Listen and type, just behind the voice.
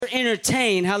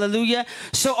entertain. Hallelujah.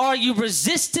 So are you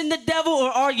resisting the devil or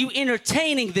are you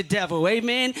entertaining the devil?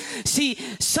 Amen. See,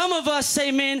 some of us,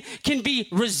 amen, can be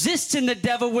resisting the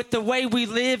devil with the way we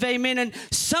live. Amen. And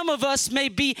some of us may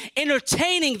be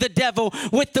entertaining the devil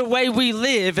with the way we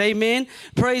live. Amen.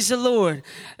 Praise the Lord.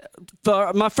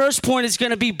 My first point is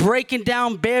going to be breaking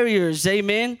down barriers.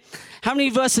 Amen. How many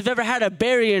of us have ever had a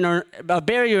barrier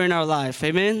in our life?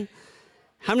 Amen.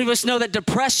 How many of us know that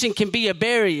depression can be a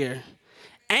barrier?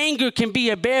 Anger can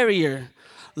be a barrier.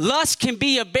 Lust can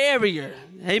be a barrier.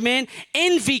 Amen.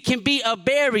 Envy can be a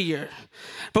barrier.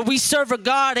 But we serve a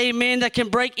God, amen, that can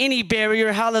break any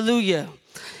barrier. Hallelujah.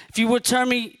 If you would turn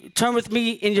with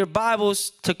me in your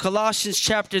Bibles to Colossians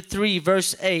chapter 3,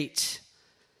 verse 8.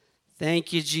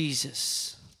 Thank you,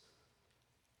 Jesus.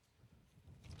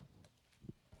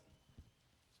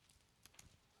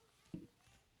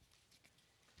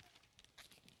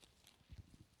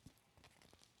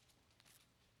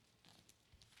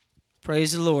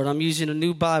 Praise the Lord. I'm using a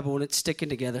new Bible and it's sticking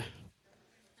together.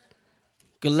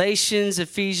 Galatians,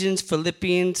 Ephesians,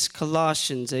 Philippians,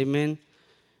 Colossians. Amen.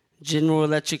 General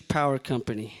Electric Power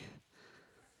Company.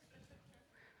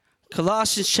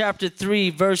 Colossians chapter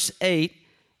 3, verse 8.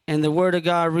 And the Word of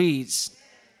God reads,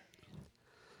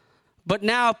 "But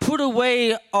now put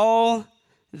away all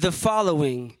the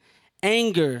following: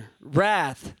 anger,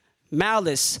 wrath,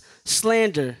 malice,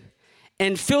 slander,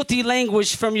 and filthy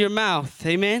language from your mouth."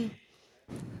 Amen.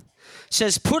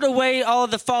 Says, put away all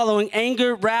the following: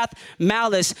 anger, wrath,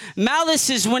 malice. Malice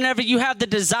is whenever you have the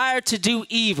desire to do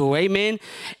evil. Amen.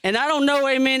 And I don't know,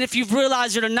 amen, if you've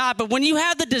realized it or not, but when you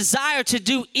have the desire to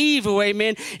do evil,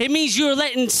 amen, it means you're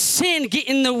letting sin get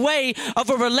in the way of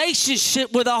a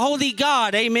relationship with a holy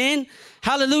God. Amen.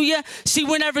 Hallelujah. See,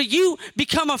 whenever you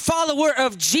become a follower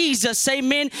of Jesus,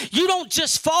 amen, you don't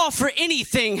just fall for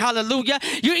anything. Hallelujah.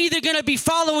 You're either going to be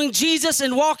following Jesus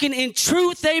and walking in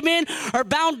truth, amen, or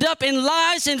bound up in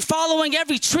lies and following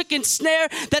every trick and snare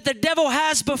that the devil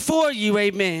has before you.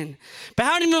 Amen. But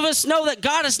how many of us know that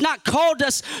God has not called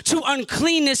us to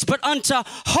uncleanness, but unto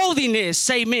holiness?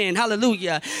 Amen.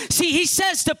 Hallelujah. See, he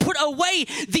says to put away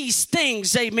these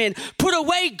things. Amen. Put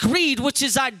away greed, which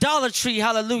is idolatry.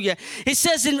 Hallelujah. It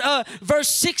says in verse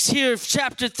 6 here of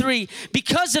chapter 3,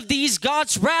 because of these,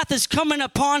 God's wrath is coming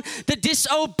upon the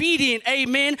disobedient.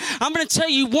 Amen. I'm going to tell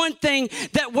you one thing,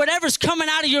 that whatever's coming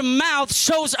out of your mouth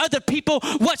shows other people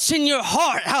what's in your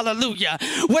heart. Hallelujah.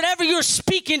 Whatever you're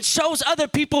speaking shows other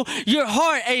people your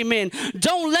heart. Amen.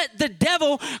 Don't let the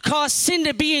devil cause sin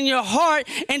to be in your heart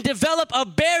and develop a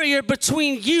barrier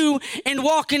between you and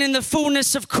walking in the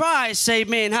fullness of Christ.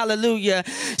 Amen. Hallelujah.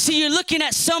 See, you're looking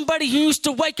at somebody who used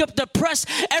to wake up depressed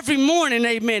every morning.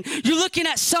 Amen. You're looking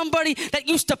at somebody that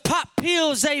used to pop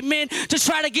pills. Amen. To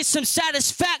try to get some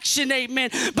satisfaction. Amen.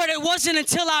 But it wasn't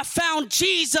until I found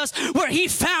Jesus where he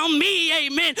found me.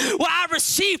 Amen. Where I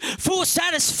received full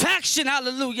satisfaction.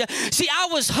 Hallelujah. See, I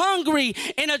was hungry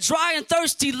in a dry and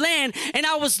thirsty land, and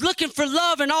I was looking for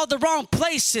love in all the wrong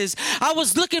places. I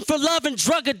was looking for love in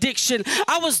drug addiction.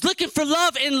 I was looking for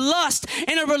love in lust,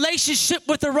 in a relationship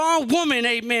with the wrong woman.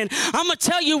 Amen. I'm going to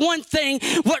tell you one thing.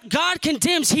 What God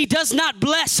condemns, he does not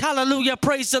bless. Hallelujah.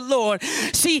 Praise the Lord.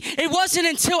 See, it wasn't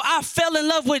until I fell in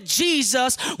love with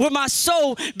Jesus where my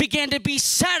soul began to be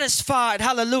satisfied.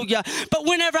 Hallelujah. But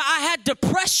whenever I had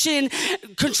depression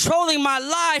controlling my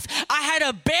life, I had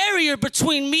a barrier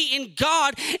between me and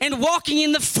God and walking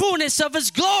in the fullness of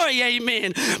his glory.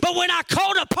 Amen. But when I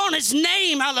called upon his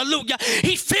name, hallelujah,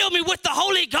 he filled me with the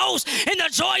Holy Ghost and the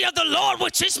joy of the Lord,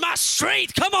 which is my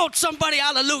strength. Come on, somebody.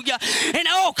 Hallelujah. And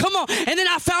oh, come on. And then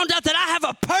I found out that I have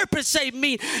a purpose.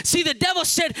 Amen. See, the devil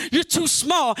said, you're too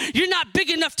small. You're not big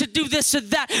enough to do this or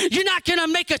that. You're not going to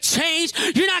make a change.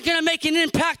 You're not going to make an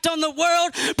impact on the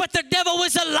world. But the devil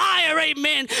is a liar.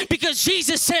 Amen. Because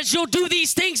Jesus says you'll do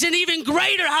these things and even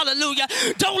greater. Hallelujah.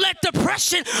 Don't let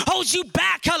depression hold you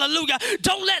back. Hallelujah.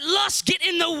 Don't let lust get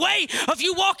in the way of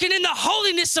you walking in the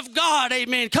holiness of God.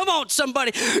 Amen. Come on,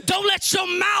 somebody. Don't let your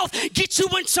mouth get you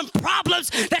in some problems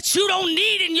that you don't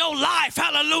need in your life.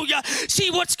 Hallelujah. See,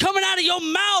 what's coming out of your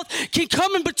mouth can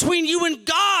come in between you and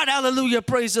God. Hallelujah.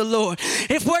 Praise the Lord.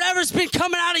 If whatever's been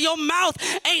coming out of your mouth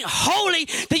ain't holy,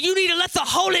 then you need to let the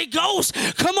Holy Ghost,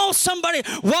 come on, somebody,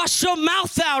 wash your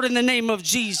mouth out in the name of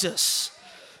Jesus.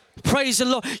 Praise the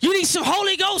Lord. You need some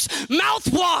Holy Ghost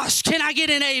mouthwash. Can I get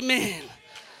an amen?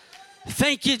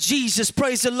 Thank you, Jesus.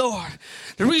 Praise the Lord.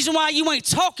 The reason why you ain't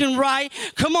talking right,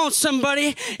 come on,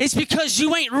 somebody, is because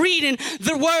you ain't reading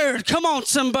the word. Come on,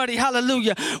 somebody.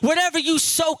 Hallelujah. Whatever you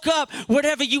soak up,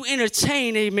 whatever you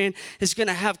entertain, amen, is going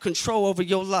to have control over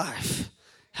your life.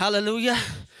 Hallelujah.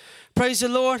 Praise the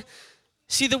Lord.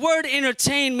 See, the word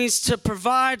entertain means to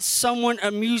provide someone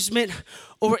amusement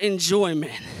or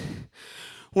enjoyment.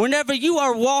 Whenever you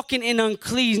are walking in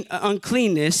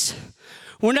uncleanness,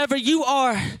 whenever you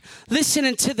are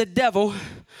listening to the devil,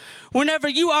 whenever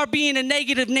you are being a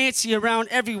negative Nancy around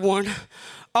everyone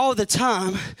all the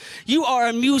time, you are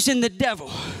amusing the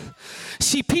devil.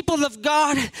 See, people of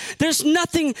God, there's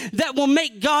nothing that will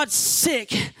make God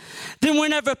sick than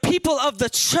whenever people of the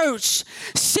church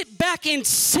sit back in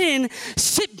sin,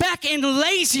 sit back in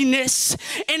laziness,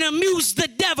 and amuse the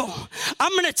devil.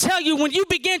 I'm going to tell you, when you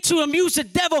begin to amuse the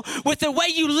devil with the way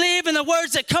you live and the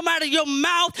words that come out of your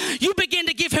mouth, you begin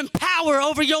to give him power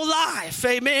over your life.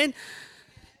 Amen.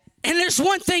 And there's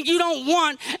one thing you don't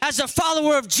want as a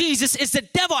follower of Jesus is the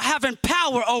devil having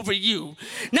power over you.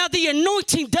 Now, the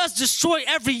anointing does destroy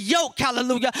every yoke,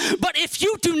 hallelujah. But if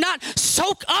you do not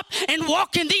soak up and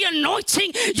walk in the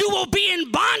anointing, you will be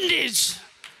in bondage.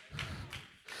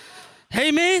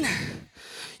 Amen.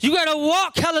 You got to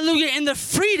walk, hallelujah, in the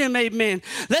freedom, amen.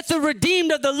 Let the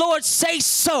redeemed of the Lord say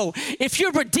so. If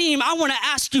you're redeemed, I want to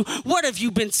ask you, what have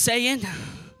you been saying?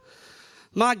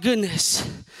 My goodness.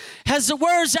 Has the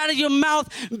words out of your mouth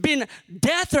been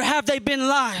death or have they been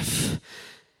life?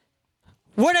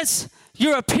 What is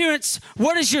your appearance?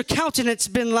 What has your countenance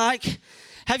been like?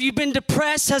 Have you been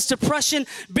depressed? Has depression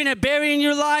been a barrier in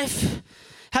your life?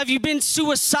 Have you been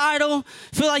suicidal?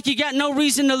 Feel like you got no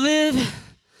reason to live?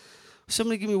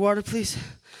 Somebody give me water, please.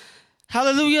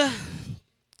 Hallelujah.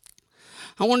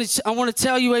 I want to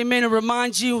tell you, amen, and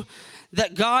remind you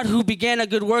that God who began a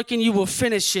good work in you will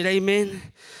finish it, amen.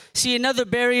 See, another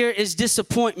barrier is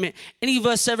disappointment. Any of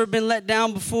us ever been let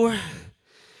down before?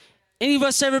 Any of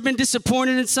us ever been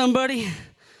disappointed in somebody?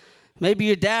 Maybe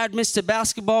your dad missed a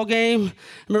basketball game. I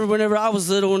remember whenever I was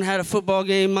little and had a football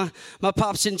game, my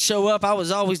pops didn't show up. I was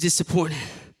always disappointed.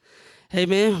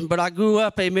 Amen. But I grew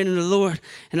up, amen, in the Lord,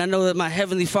 and I know that my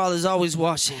heavenly Father is always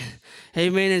watching.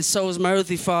 Amen. And so is my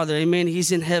earthly Father. Amen.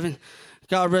 He's in heaven.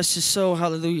 God rest his soul.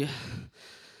 Hallelujah.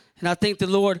 And I thank the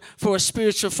Lord for a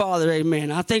spiritual father,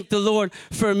 amen. I thank the Lord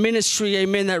for a ministry,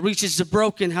 amen, that reaches the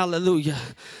broken, hallelujah.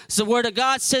 So the word of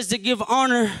God says to give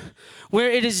honor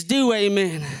where it is due,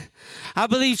 amen. I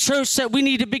believe, church, that we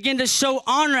need to begin to show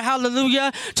honor,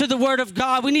 hallelujah, to the word of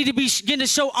God. We need to begin to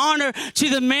show honor to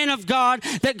the man of God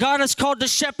that God has called to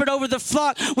shepherd over the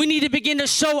flock. We need to begin to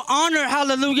show honor,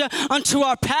 hallelujah, unto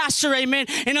our pastor, amen,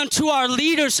 and unto our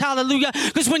leaders, hallelujah.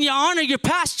 Because when you honor your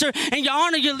pastor and you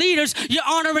honor your leaders, you're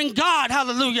honoring God,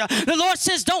 hallelujah. The Lord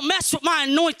says, don't mess with my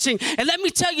anointing. And let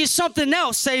me tell you something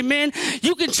else, amen.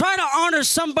 You can try to honor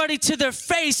somebody to their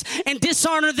face and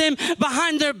dishonor them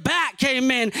behind their back,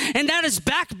 amen. And that is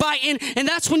backbiting, and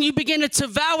that's when you begin to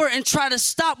devour and try to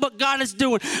stop what God is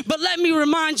doing. But let me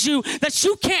remind you that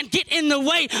you can't get in the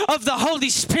way of the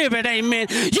Holy Spirit, amen.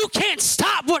 You can't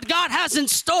stop what God has in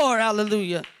store,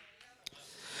 hallelujah.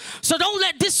 So don't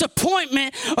let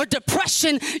disappointment or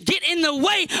depression get in the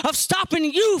way of stopping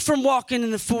you from walking in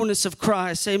the fullness of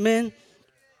Christ, amen.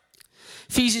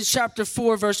 Ephesians chapter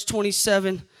 4, verse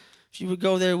 27. If you would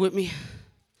go there with me.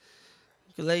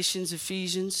 Galatians,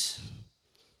 Ephesians.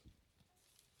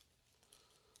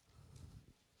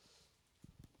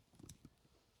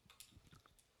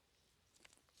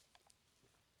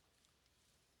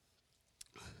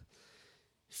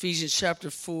 Ephesians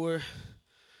chapter 4,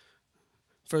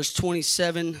 verse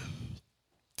 27.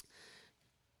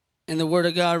 And the word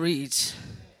of God reads,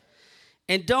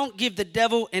 and don't give the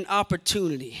devil an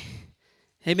opportunity.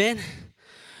 Amen.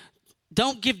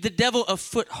 Don't give the devil a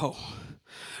foothold.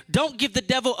 Don't give the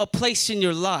devil a place in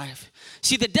your life.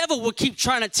 See, the devil will keep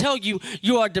trying to tell you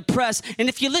you are depressed. And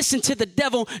if you listen to the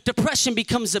devil, depression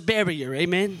becomes a barrier.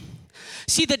 Amen.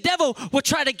 See, the devil will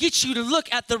try to get you to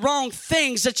look at the wrong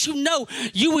things that you know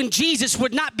you and Jesus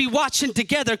would not be watching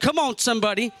together. Come on,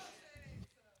 somebody.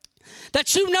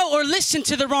 That you know, or listen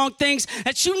to the wrong things,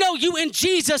 that you know you and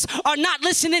Jesus are not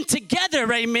listening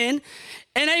together. Amen.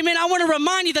 And amen, I want to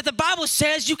remind you that the Bible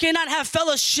says you cannot have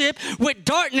fellowship with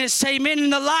darkness, amen,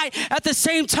 and the light at the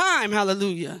same time.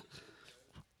 Hallelujah.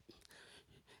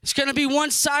 It's going to be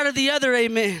one side or the other,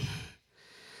 amen.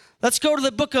 Let's go to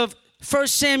the book of 1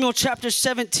 Samuel chapter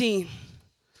 17.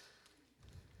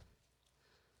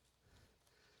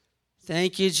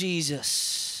 Thank you,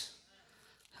 Jesus.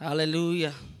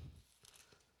 Hallelujah.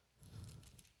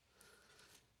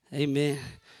 Amen.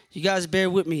 You guys bear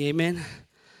with me, amen.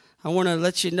 I want to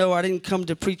let you know I didn't come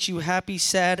to preach you happy,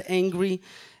 sad, angry.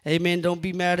 Amen. Don't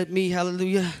be mad at me.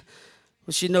 Hallelujah.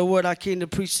 But you know what? I came to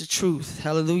preach the truth.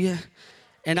 Hallelujah.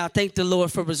 And I thank the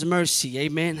Lord for his mercy.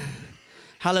 Amen.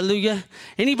 Hallelujah.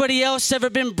 Anybody else ever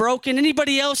been broken?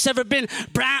 Anybody else ever been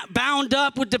bound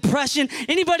up with depression?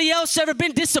 Anybody else ever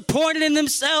been disappointed in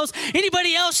themselves?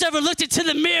 Anybody else ever looked into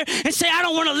the mirror and say, I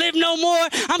don't want to live no more.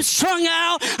 I'm strung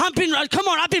out. I've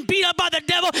been beat up by the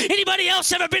devil. Anybody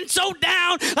else ever been so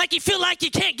down like you feel like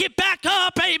you can't get back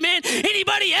up? Amen.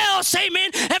 Anybody else, amen,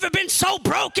 ever been so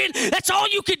broken that's all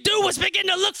you could do was begin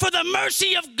to look for the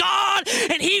mercy of God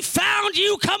and he found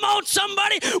you? Come on,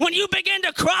 somebody. When you begin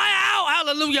to cry out,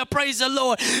 hallelujah, praise the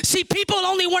Lord. See, people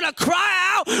only want to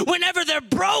cry out whenever they're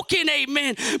broken,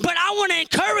 amen. But I want to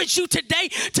encourage you today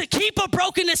to keep a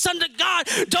brokenness under God.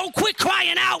 Don't quit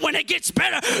crying out when it gets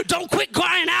better. Don't quit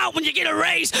crying out when you get a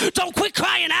raise. Don't quit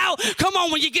crying out, come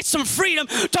on, when you get some freedom.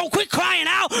 Don't quit crying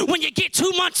out when you get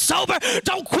 2 months sober.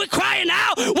 Don't quit crying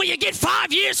out when you get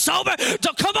 5 years sober.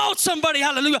 Come on, somebody,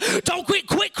 hallelujah. Don't quit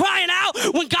crying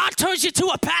out when God turns you to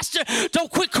a pastor. Don't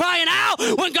quit crying out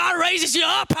when God raises you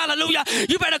up, hallelujah.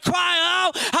 You better cry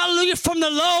out, hallelujah, from the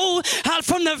low,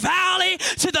 from the valley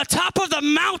to the top of the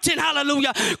mountain,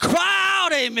 hallelujah. Cry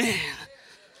out, amen.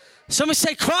 Somebody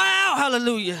say, cry out,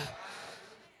 hallelujah.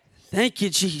 Thank you,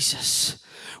 Jesus.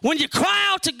 When you cry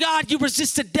out to God, you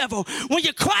resist the devil. When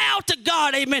you cry out to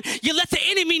God, amen, you let the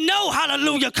enemy know,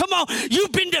 hallelujah. Come on,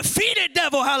 you've been defeated,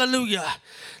 devil, hallelujah.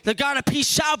 The God of peace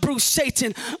shall bruise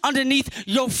Satan underneath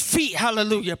your feet,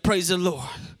 hallelujah. Praise the Lord.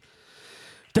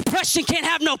 Depression can't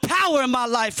have no power in my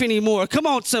life anymore. Come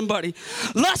on, somebody.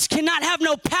 Lust cannot have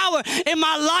no power in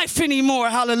my life anymore,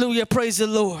 hallelujah. Praise the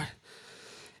Lord.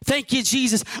 Thank you,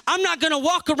 Jesus. I'm not going to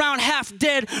walk around half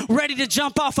dead, ready to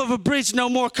jump off of a bridge no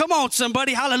more. Come on,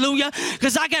 somebody. Hallelujah.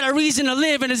 Because I got a reason to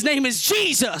live, and his name is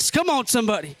Jesus. Come on,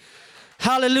 somebody.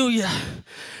 Hallelujah.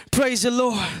 Praise the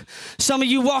Lord. Some of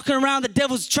you walking around, the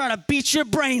devil's trying to beat your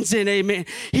brains in, amen.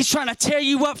 He's trying to tear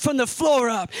you up from the floor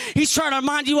up. He's trying to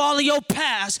remind you all of your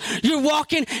past. You're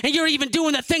walking and you're even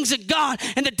doing the things of God,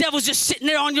 and the devil's just sitting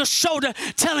there on your shoulder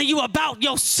telling you about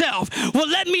yourself. Well,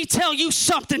 let me tell you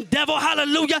something, devil,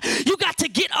 hallelujah. You got to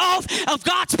get off of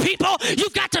God's people.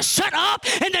 You've got to shut up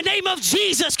in the name of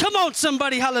Jesus. Come on,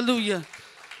 somebody, hallelujah.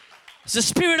 The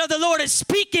Spirit of the Lord is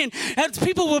speaking, and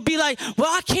people will be like, well,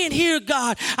 I can't hear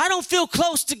God. I don't feel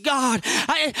close to God.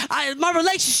 My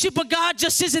relationship with God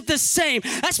just isn't the same.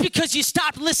 That's because you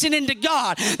stopped listening to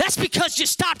God. That's because you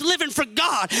stopped living for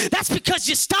God. That's because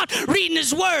you stopped reading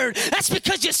his word. That's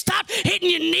because you stopped hitting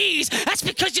your knees. That's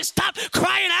because you stopped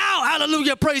crying out.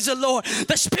 Hallelujah, praise the Lord.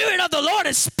 The Spirit of the Lord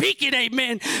is speaking,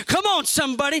 amen. Come on,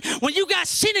 somebody. When you got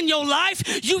sin in your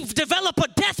life, you've developed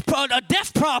a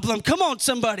deaf problem. Come on,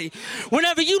 somebody.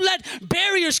 Whenever you let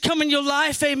barriers come in your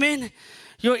life, amen,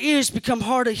 your ears become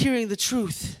hard of hearing the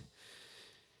truth.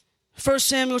 1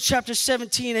 Samuel chapter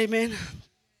 17, amen,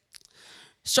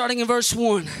 starting in verse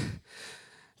 1.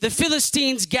 The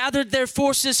Philistines gathered their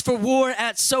forces for war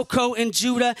at Soko in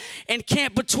Judah and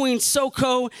camped between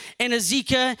Soko and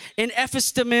Azekah and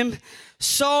Ephes-dammim.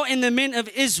 Saul and the men of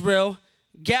Israel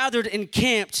gathered and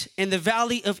camped in the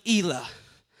valley of Elah.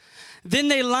 Then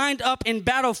they lined up in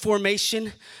battle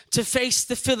formation to face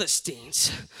the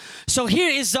Philistines. So here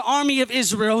is the army of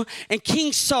Israel and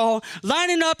King Saul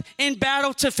lining up in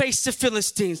battle to face the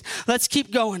Philistines. Let's keep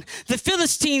going. The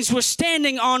Philistines were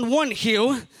standing on one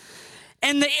hill,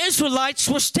 and the Israelites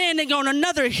were standing on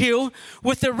another hill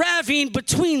with a ravine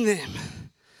between them.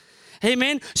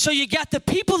 Amen. So you got the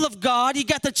people of God, you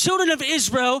got the children of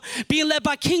Israel being led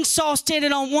by King Saul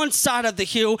standing on one side of the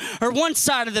hill or one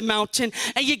side of the mountain.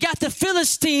 And you got the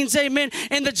Philistines, amen,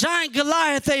 and the giant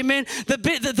Goliath, amen,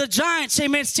 the giants,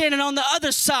 amen, standing on the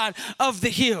other side of the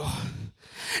hill.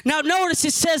 Now notice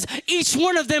it says each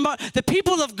one of them, the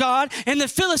people of God and the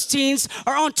Philistines,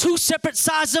 are on two separate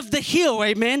sides of the hill,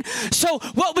 amen. So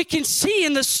what we can see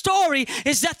in the story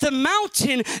is that the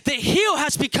mountain, the hill,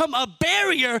 has become a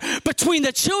barrier between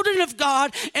the children of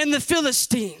God and the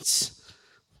Philistines.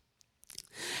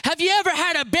 Have you ever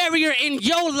had a barrier in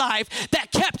your life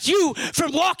that kept you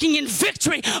from walking in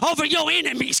victory over your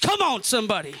enemies? Come on,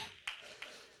 somebody.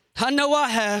 I know I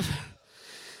have.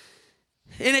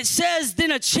 And it says,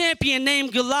 then a champion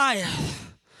named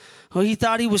Goliath, well, he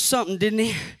thought he was something, didn't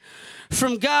he?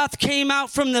 From Gath came out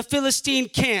from the Philistine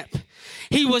camp.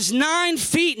 He was 9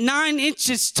 feet 9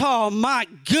 inches tall, my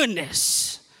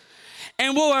goodness,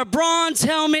 and wore a bronze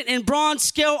helmet and bronze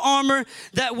scale armor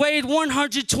that weighed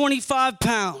 125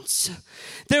 pounds.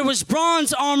 There was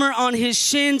bronze armor on his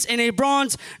shins, and a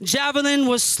bronze javelin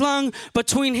was slung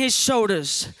between his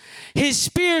shoulders. His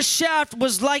spear shaft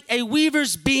was like a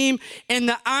weaver's beam, and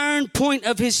the iron point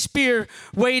of his spear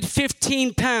weighed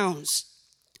 15 pounds.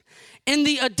 In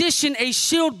the addition, a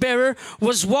shield bearer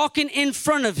was walking in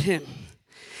front of him.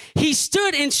 He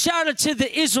stood and shouted to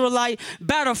the Israelite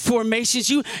battle formations.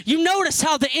 You notice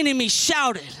how the enemy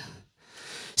shouted.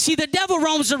 See, the devil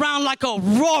roams around like a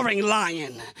roaring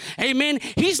lion. Amen.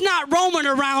 He's not roaming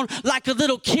around like a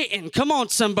little kitten. Come on,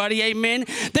 somebody. Amen.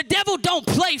 The devil don't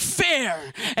play fair.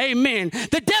 Amen.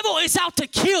 The devil is out to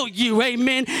kill you.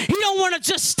 Amen. He don't want to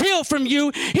just steal from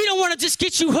you. He don't want to just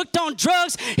get you hooked on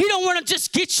drugs. He don't want to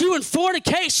just get you in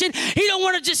fornication. He don't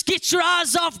want to just get your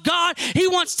eyes off God. He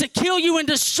wants to kill you and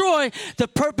destroy the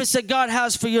purpose that God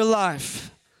has for your life.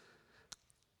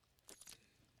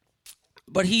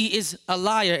 But he is a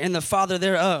liar and the father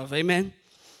thereof. Amen.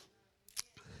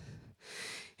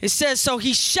 It says, so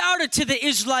he shouted to the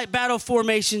Israelite battle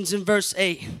formations in verse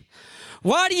 8.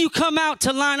 Why do you come out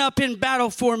to line up in battle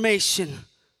formation?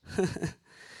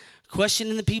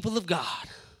 Questioning the people of God.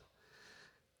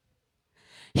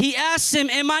 He asked him,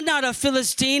 am I not a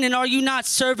Philistine, and are you not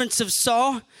servants of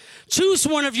Saul? Choose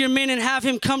one of your men and have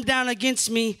him come down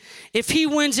against me. If he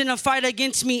wins in a fight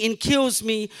against me and kills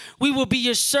me, we will be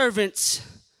your servants.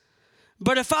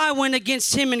 But if I win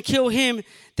against him and kill him,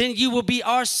 then you will be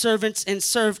our servants and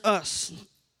serve us.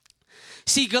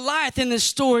 See, Goliath in this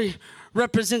story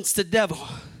represents the devil.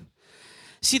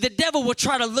 See, the devil will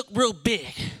try to look real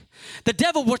big. The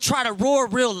devil will try to roar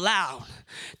real loud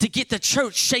to get the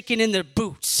church shaking in their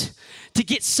boots, to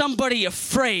get somebody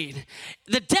afraid.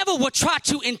 The devil will try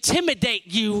to intimidate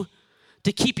you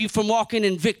to keep you from walking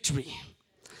in victory.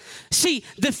 See,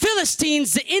 the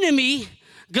Philistines, the enemy,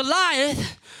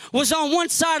 Goliath, was on one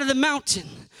side of the mountain.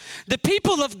 The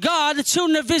people of God, the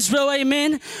children of Israel,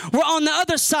 amen, were on the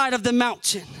other side of the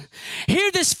mountain.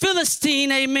 Here this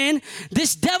Philistine, amen,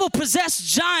 this devil-possessed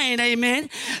giant, amen,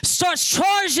 starts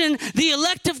charging the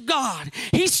elect of God.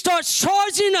 He starts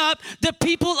charging up the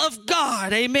people of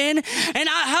God, amen, and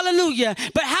hallelujah.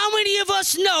 But how many of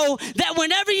us know that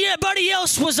whenever everybody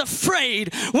else was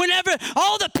afraid, whenever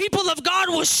all the people of God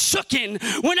was shooken,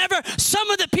 whenever some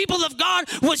of the people of God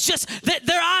was just,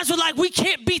 their eyes were like, we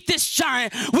can't beat this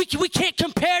giant, we can't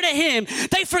compare to him.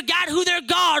 They forgot who their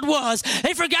God was.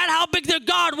 They forgot how big their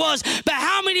God was. But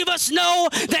how many of us know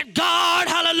that God,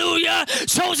 hallelujah,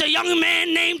 chose a young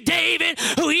man named David,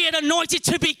 who he had anointed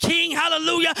to be king,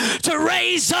 hallelujah, to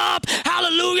raise up,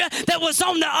 hallelujah, that was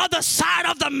on the other side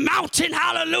of the mountain,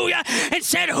 hallelujah, and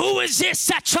said, who is this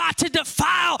that tried to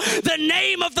defile the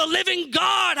name of the living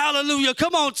God, hallelujah?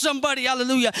 Come on, somebody,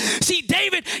 hallelujah. See,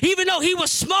 David, even though he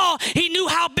was small, he knew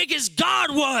how big his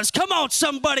God was. Come on,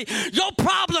 somebody. Your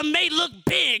problem may look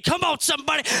big. Come on,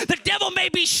 somebody. The devil may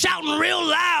be shouting real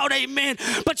loud, amen,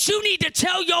 but you need to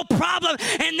tell your problem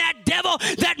and that devil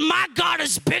that my God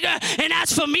is bigger, and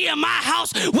as for me and my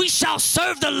house, we shall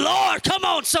serve the Lord. Come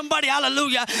on, somebody,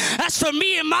 hallelujah. As for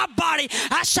me and my body,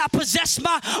 I shall possess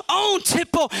my own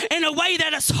temple in a way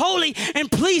that is holy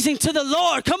and pleasing to the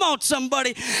Lord. Come on,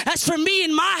 somebody. As for me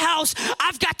and my house,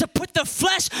 I've got to put the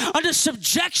flesh under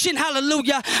subjection,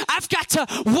 hallelujah. I've got to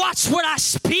watch what I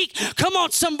speak. Come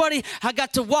on, somebody. I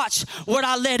got to watch what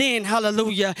I let in,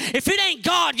 hallelujah. If it ain't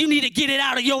God, you need to get it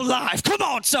out of your life. Come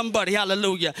on, somebody,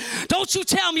 hallelujah. Don't you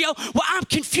tell me, well, I'm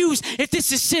confused if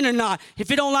this is sin or not.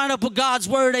 If it don't line up with God's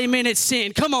word, amen, it's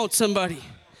sin. Come on, somebody.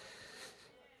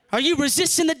 Are you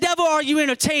resisting the devil, or are you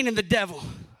entertaining the devil?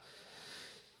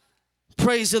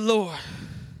 Praise the Lord.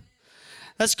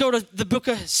 Let's go to the book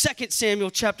of 2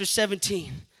 Samuel chapter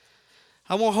 17.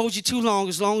 I won't hold you too long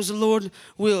as the Lord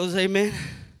wills, amen.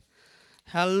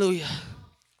 Hallelujah.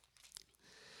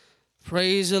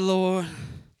 Praise the Lord.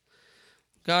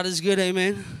 God is good,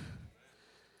 amen.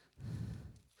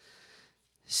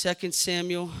 2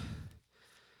 Samuel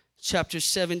chapter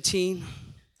 17.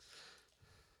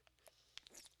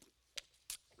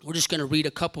 We're just going to read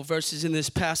a couple verses in this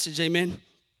passage, amen.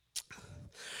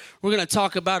 We're going to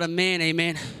talk about a man,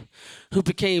 amen, who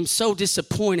became so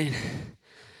disappointed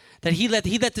that he let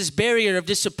this barrier of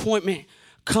disappointment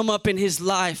come up in his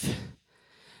life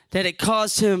that it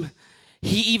caused him.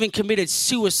 He even committed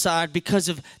suicide because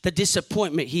of the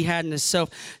disappointment he had in himself.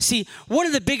 See, one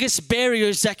of the biggest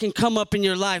barriers that can come up in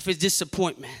your life is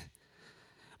disappointment.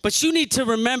 But you need to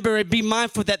remember and be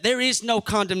mindful that there is no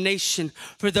condemnation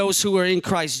for those who are in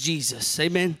Christ Jesus.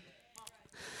 Amen.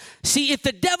 See, if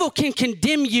the devil can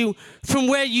condemn you from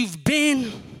where you've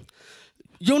been,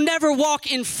 you'll never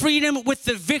walk in freedom with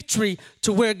the victory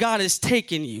to where God has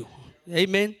taken you.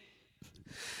 Amen.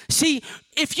 See,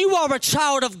 if you are a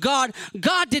child of God,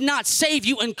 God did not save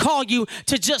you and call you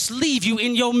to just leave you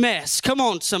in your mess. Come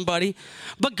on, somebody.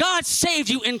 But God saved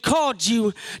you and called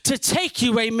you to take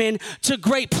you, amen, to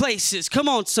great places. Come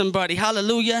on, somebody.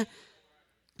 Hallelujah.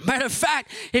 Matter of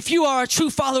fact, if you are a true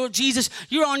follower of Jesus,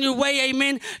 you're on your way,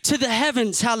 amen, to the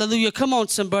heavens. Hallelujah. Come on,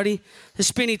 somebody. To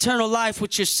spend eternal life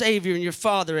with your Savior and your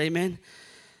Father, amen.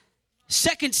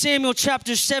 2 Samuel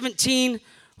chapter 17,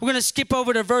 we're going to skip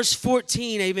over to verse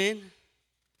 14, amen.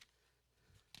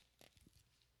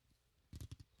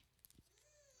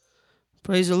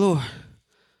 Praise the Lord.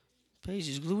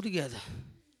 Pages glued together.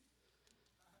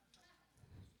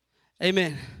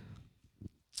 Amen.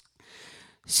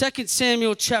 2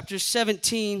 Samuel chapter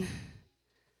 17.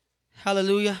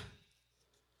 Hallelujah.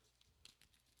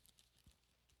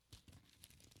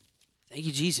 Thank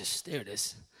you, Jesus. There it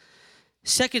is.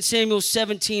 2 Samuel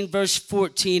 17, verse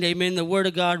 14. Amen. The word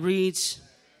of God reads,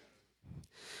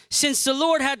 since the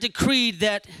Lord had decreed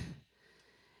that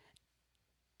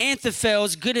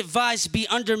Ahithophel's good advice be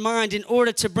undermined in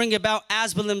order to bring about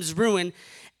Absalom's ruin,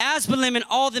 Absalom and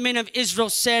all the men of Israel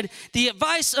said, the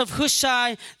advice of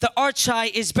Hushai the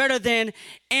Archite is better than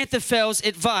Ahithophel's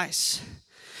advice.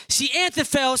 See,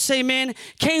 Ahithophel, amen,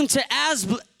 came to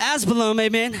Absalom,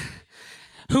 amen,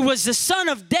 who was the son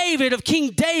of David, of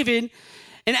King David,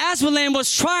 and Absalom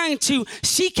was trying to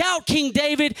seek out King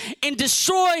David and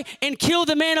destroy and kill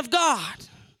the man of God.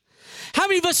 How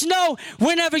many of us know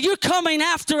whenever you're coming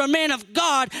after a man of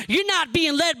God, you're not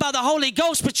being led by the Holy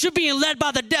Ghost, but you're being led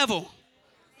by the devil?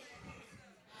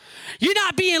 You're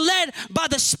not being led by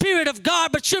the Spirit of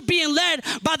God, but you're being led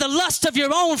by the lust of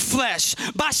your own flesh,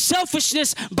 by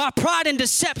selfishness, by pride and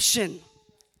deception.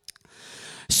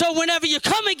 So whenever you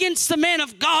come against the man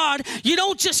of God, you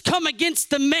don't just come against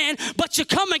the man, but you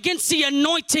come against the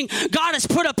anointing God has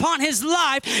put upon his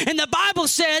life. And the Bible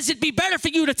says it'd be better for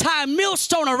you to tie a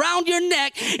millstone around your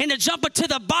neck and to jump into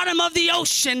the bottom of the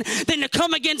ocean than to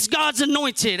come against God's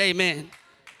anointed. Amen.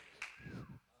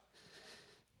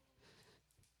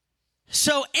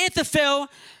 So Ahithophel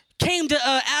came to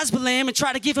Absalom and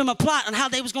tried to give him a plot on how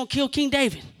they was going to kill King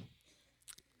David.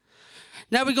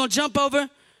 Now we're going to jump over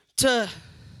to,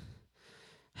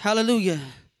 hallelujah,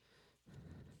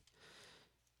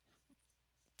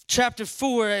 chapter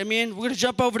 4, amen. We're going to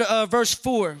jump over to verse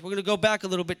 4. We're going to go back a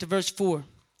little bit to verse 4.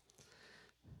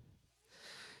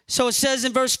 So it says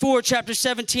in verse 4, chapter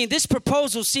 17, this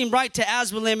proposal seemed right to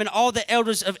Absalom and all the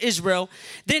elders of Israel.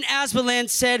 Then Absalom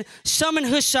said, summon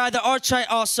Hushai the Archite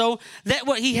also, let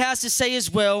what he has to say as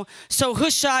well. So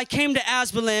Hushai came to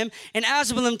Absalom, and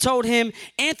Absalom told him,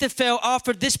 Ahithophel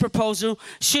offered this proposal.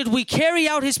 Should we carry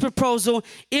out his proposal?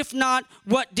 If not,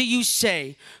 what do you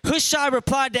say? Hushai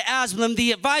replied to Absalom,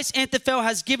 the advice Ahithophel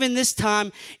has given this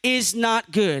time is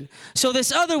not good. So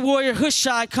this other warrior,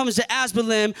 Hushai, comes to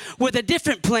Absalom with a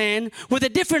different plan, with a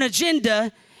different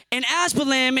agenda. And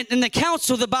Absalom and the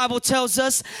council, the Bible tells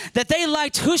us that they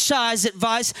liked Hushai's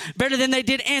advice better than they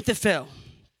did Ahithophel.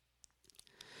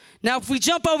 Now, if we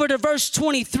jump over to verse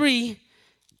 23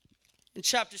 in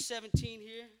chapter 17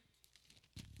 here.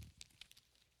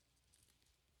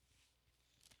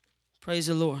 Praise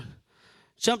the Lord.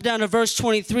 Jump down to verse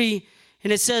 23.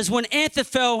 And it says, when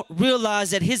Ahithophel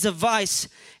realized that his advice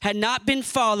had not been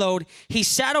followed, he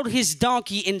saddled his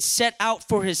donkey and set out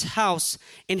for his house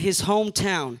in his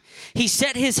hometown. He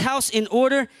set his house in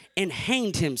order and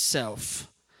hanged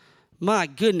himself. My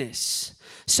goodness.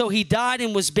 So he died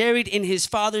and was buried in his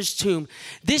father's tomb.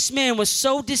 This man was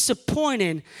so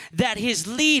disappointed that his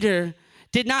leader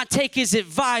did not take his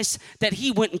advice that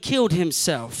he went and killed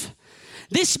himself.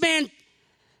 This man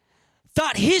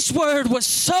thought his word was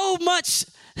so much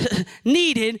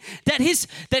needed that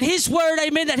his word,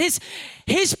 amen, that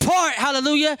his part,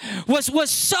 hallelujah, was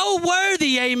so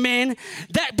worthy, amen,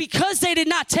 that because they did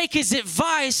not take his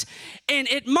advice and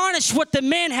admonish what the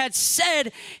man had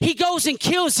said, he goes and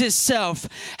kills himself.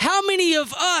 How many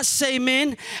of us,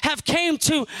 amen, have came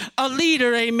to a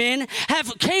leader, amen,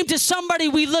 have came to somebody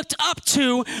we looked up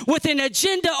to with an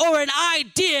agenda or an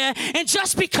idea, and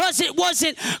just because it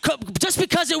wasn't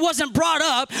brought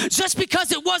up, just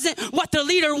because it wasn't what the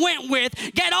leader went with,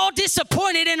 get all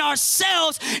disappointed in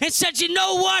ourselves and said, you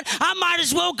know what, I might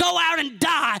as well go out and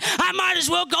die. I might as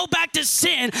well go back to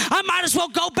sin. I might as well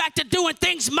go back to doing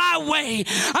things my way.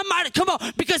 Come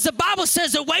on, because the Bible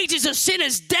says the wages of sin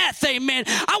is death, amen.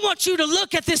 I want you to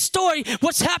look at this story,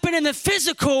 what's happened in the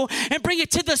physical, and bring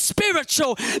it to the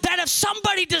spiritual, that if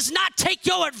somebody does not take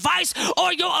your advice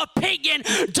or your opinion,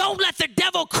 don't let the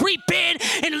devil creep in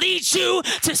and lead you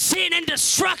to sin and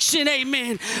destruction,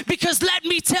 amen. Because let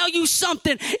me tell you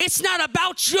something, it's not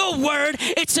about your word,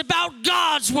 it's about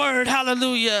God's word,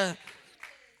 hallelujah.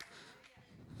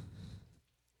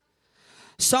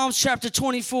 Psalms chapter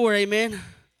 24, amen. We're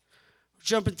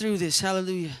jumping through this,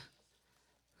 hallelujah.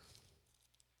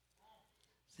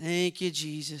 Thank you,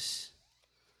 Jesus.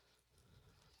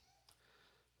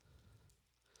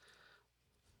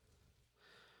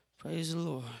 Praise the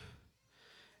Lord.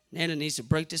 Nana needs to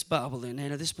break this Bible in.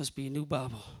 Nana, this must be a new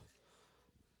Bible.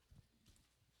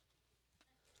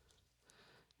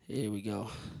 Here we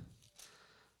go.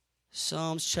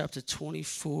 Psalms chapter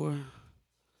 24.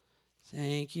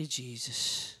 Thank you,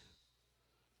 Jesus.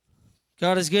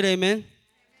 God is good, amen?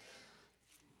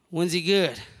 When's he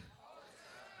good?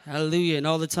 Hallelujah. And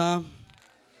all the time?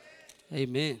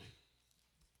 Amen.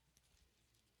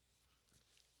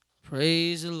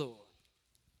 Praise the Lord.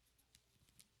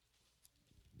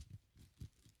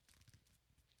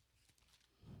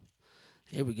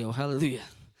 Here we go. Hallelujah.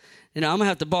 And I'm going to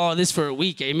have to borrow this for a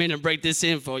week, amen, and break this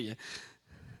in for you.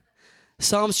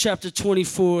 Psalms chapter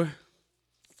 24.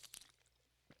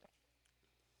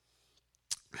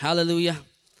 Hallelujah.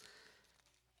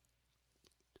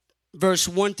 Verse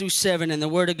 1 through 7, and the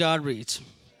word of God reads,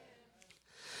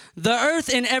 the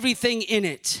earth and everything in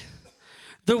it,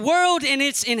 the world and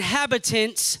its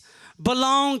inhabitants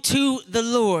belong to the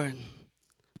Lord.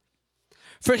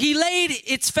 For he laid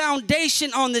its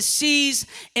foundation on the seas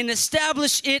and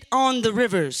established it on the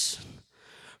rivers.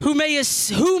 Who may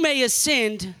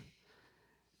ascend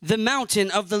the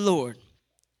mountain of the Lord?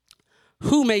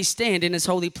 Who may stand in his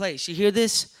holy place? You hear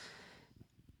this?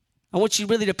 I want you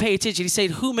really to pay attention. He said,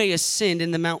 who may ascend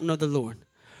in the mountain of the Lord?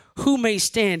 Who may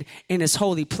stand in his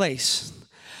holy place?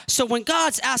 So when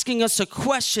God's asking us a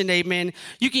question, amen,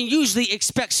 you can usually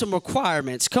expect some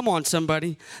requirements. Come on,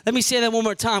 somebody. Let me say that one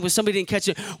more time because somebody didn't catch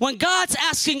it. When God's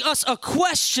asking us a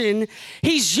question,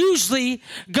 he's usually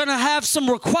going to have some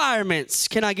requirements.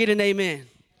 Can I get an amen?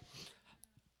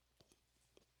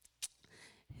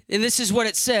 And this is what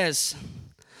it says.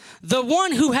 The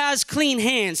one who has clean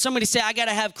hands. Somebody say, I got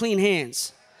to have clean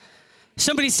hands.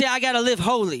 Somebody say, I got to live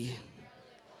holy.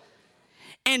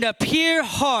 And a pure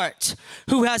heart,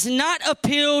 who has not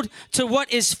appealed to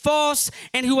what is false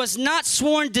and who has not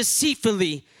sworn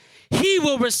deceitfully, he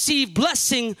will receive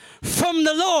blessing from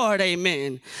the Lord.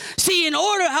 Amen. See, in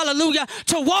order, hallelujah,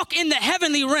 to walk in the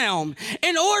heavenly realm,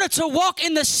 in order to walk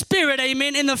in the spirit,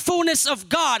 amen, in the fullness of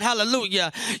God,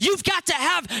 hallelujah, you've got to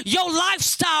have your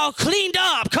lifestyle cleaned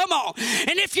up. Come on.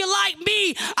 And if you're like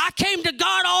me, I came to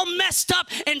God all messed up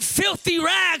in filthy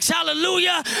rags,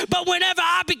 hallelujah. But whenever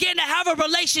I began to have a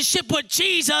relationship with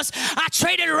Jesus, I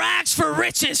traded rags for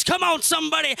riches. Come on,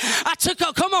 somebody. I took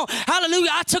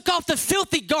off the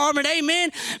filthy garment. Amen.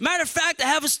 Matter of fact, I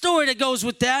have a story that goes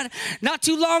with that. Not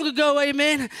too long ago,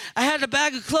 amen, I had a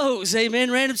bag of clothes. Amen.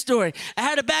 Random story. I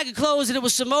had a bag of clothes, and it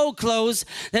was some old clothes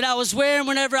that I was wearing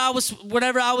whenever I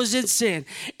was in sin.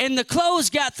 And the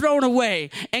clothes got thrown away.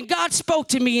 And God spoke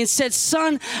to me and said,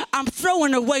 son, I'm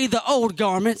throwing away the old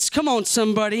garments. Come on,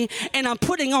 somebody. And I'm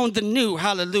putting on the new.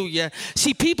 Hallelujah.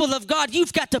 See, people of God,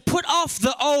 you've got to put off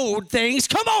the old things.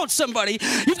 Come on, somebody.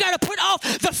 You've got to put off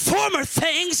the former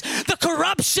things, the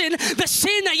corruption, the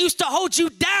sin that used to hold you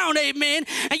down, amen.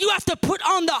 And you have to put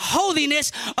on the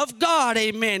holiness of God,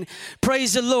 amen.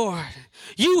 Praise the Lord.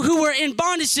 You who were in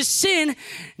bondage to sin,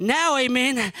 now,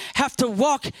 amen, have to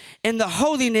walk in the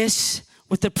holiness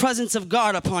with the presence of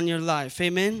God upon your life,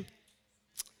 amen.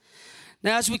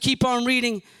 Now, as we keep on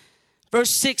reading, verse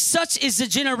 6, such is the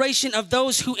generation of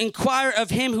those who inquire of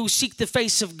him who seek the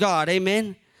face of God,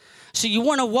 amen. So you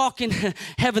want to walk in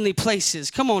heavenly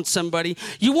places. Come on, somebody.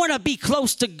 You want to be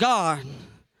close to God.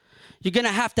 You're going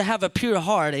to have a pure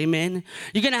heart, amen.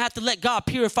 You're going to have to let God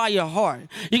purify your heart.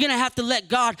 You're going to have to let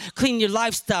God clean your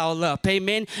lifestyle up,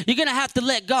 amen. You're going to have to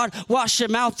let God wash your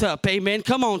mouth up, amen.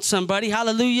 Come on, somebody,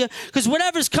 hallelujah. Because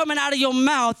whatever's coming out of your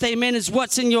mouth, amen, is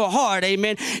what's in your heart,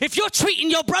 amen. If you're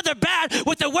treating your brother bad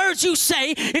with the words you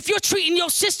say, if you're treating your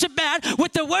sister bad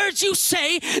with the words you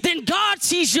say, then God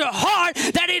sees your heart,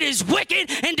 that it is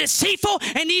wicked and deceitful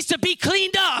and needs to be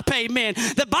cleaned up, amen.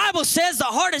 The Bible says the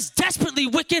heart is desperately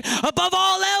wicked above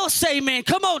all else, amen.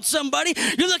 Come on, somebody.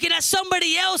 You're looking at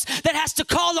somebody else that has to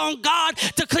call on God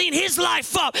to clean his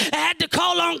life up. I had to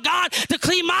call on God to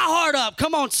clean my heart up.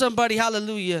 Come on, somebody.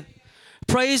 Hallelujah.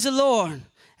 Praise the Lord.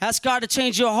 Ask God to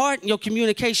change your heart and your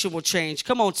communication will change.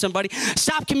 Come on, somebody.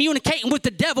 Stop communicating with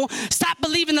the devil. Stop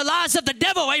believing the lies of the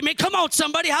devil, amen. Come on,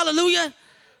 somebody. Hallelujah.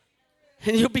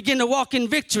 And you'll begin to walk in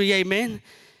victory, amen.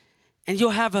 And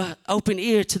you'll have an open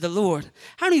ear to the Lord.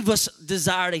 How many of us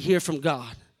desire to hear from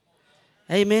God?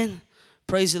 Amen.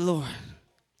 Praise the Lord.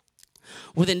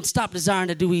 Well, then stop desiring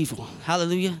to do evil.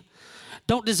 Hallelujah.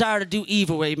 Don't desire to do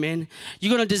evil. Amen. You're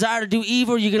going to desire to do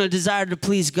evil. You're going to desire to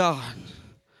please God.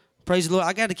 Praise the Lord.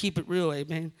 I got to keep it real.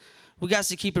 Amen. We got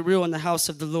to keep it real in the house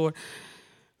of the Lord.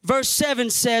 Verse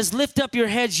 7 says, lift up your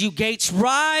heads, you gates,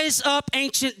 rise up,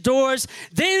 ancient doors,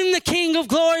 then the King of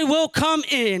glory will come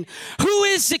in. Who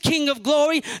is the King of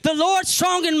glory? The Lord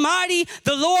strong and mighty,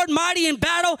 the Lord mighty in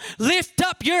battle. Lift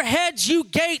up your heads, you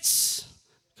gates.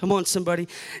 Come on, somebody.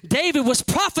 David was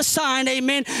prophesying,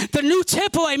 amen, the new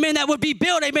temple, amen, that would be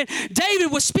built, amen.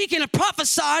 David was speaking and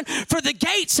prophesying for the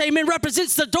gates, amen,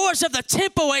 represents the doors of the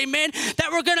temple, amen,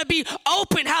 that were going to be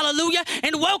open, hallelujah,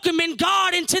 and welcoming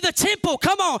God into the temple.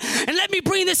 Come on. And let me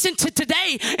bring this into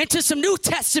today, into some New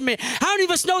Testament. How many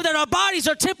of us know that our bodies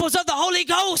are temples of the Holy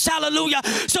Ghost, hallelujah?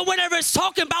 So whenever it's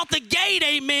talking about the gate,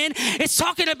 amen, it's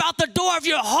talking about the door of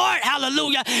your heart,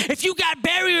 hallelujah. If you got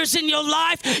barriers in your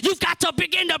life, you've got to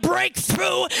begin to break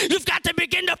through. You've got to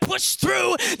begin to push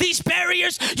through these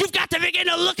barriers. You've got to begin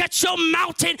to look at your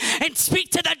mountain and speak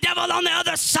to the devil on the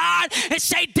other side and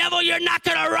say, devil, you're not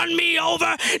going to run me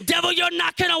over. Devil, you're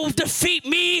not going to defeat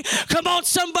me. Come on,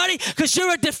 somebody, because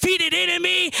you're a defeated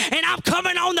enemy, and I'm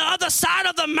coming on the other side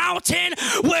of the mountain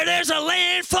where there's a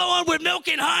land flowing with milk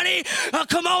and honey.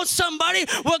 Come on, somebody,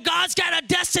 where God's got a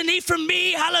destiny for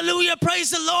me. Hallelujah.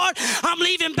 Praise the Lord. I'm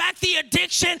leaving back the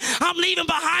addiction. I'm leaving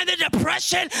behind the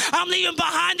depression. I'm leaving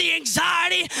behind the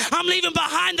anxiety. I'm leaving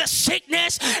behind the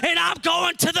sickness, and I'm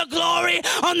going to the glory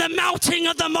on the mountain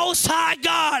of the Most High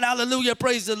God. Hallelujah.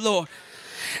 Praise the Lord.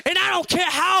 And I don't care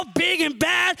how big and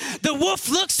bad the wolf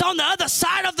looks on the other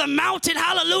side of the mountain.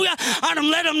 Hallelujah. I'm going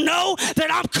to let him know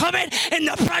that I'm coming in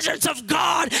the presence of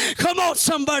God. Come on,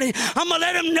 somebody. I'm going to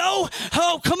let him know.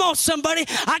 Oh, come on, somebody.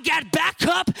 I got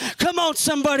backup. Come on,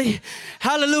 somebody.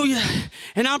 Hallelujah.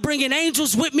 And I'm bringing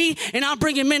angels with me, and I'm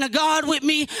bringing men of God with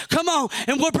me. Come on.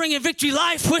 And we're bringing Victory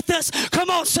Life with us. Come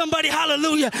on, somebody.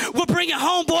 Hallelujah. We're bringing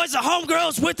homeboys and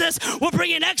homegirls with us. We're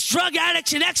bringing ex-drug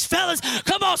addicts and ex-fellas.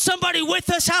 Come on, somebody with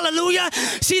us. Hallelujah.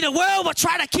 See, the world will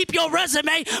try to keep your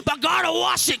resume, but God will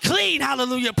wash it clean.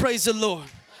 Hallelujah. Praise the Lord.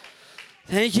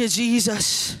 Thank you,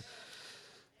 Jesus.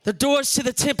 The doors to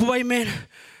the temple, amen.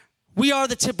 We are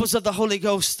the temples of the Holy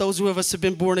Ghost, those of us who have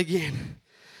been born again.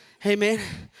 Amen.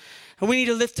 And we need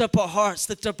to lift up our hearts,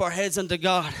 lift up our heads unto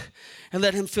God, and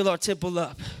let him fill our temple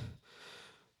up.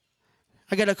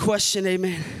 I got a question,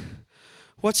 amen.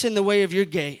 What's in the way of your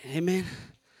gate? Amen.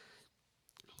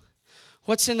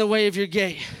 What's in the way of your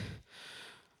gate?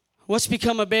 What's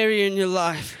become a barrier in your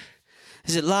life?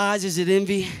 Is it lies? Is it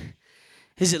envy?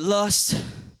 Is it lust?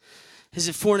 Is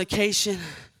it fornication?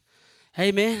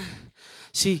 Amen.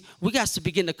 See, we got to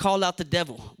begin to call out the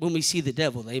devil when we see the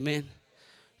devil. Amen.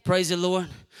 Praise the Lord.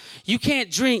 You can't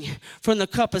drink from the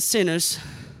cup of sinners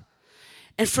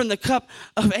and from the cup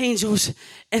of angels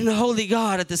and the Holy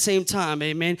God at the same time,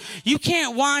 amen. You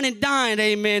can't wine and dine,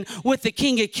 amen, with the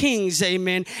King of Kings,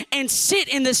 amen, and sit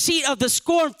in the seat of the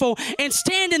scornful and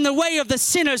stand in the way of the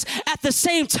sinners at the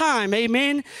same time,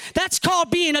 amen. That's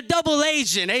called being a double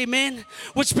agent, amen,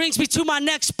 which brings me to my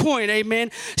next point,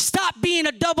 amen. Stop being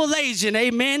a double agent,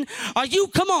 amen.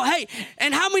 Come on, hey,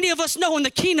 and how many of us know in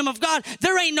the kingdom of God,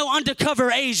 there ain't no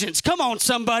undercover agents? Come on,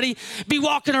 somebody. Be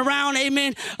walking around,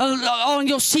 amen, on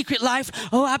your secret life.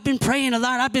 Oh, I've been praying a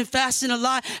lot. I've been fasting a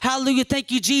lot. Hallelujah.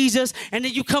 Thank you, Jesus. And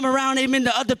then you come around, amen,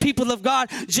 to other people of God,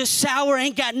 just sour,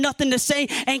 ain't got nothing to say,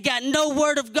 ain't got no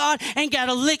word of God, ain't got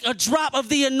a drop of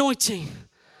the anointing.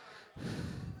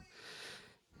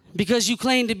 Because you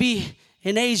claim to be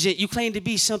an agent, you claim to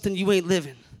be something you ain't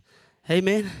living.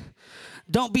 Amen.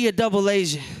 Don't be a double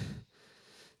agent.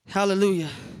 Hallelujah.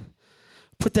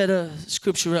 Put that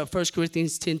scripture up, 1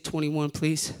 Corinthians 10:21,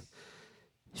 please.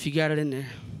 If you got it in there.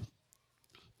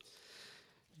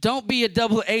 Don't be a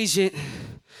double agent.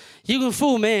 You can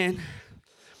fool man.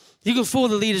 You can fool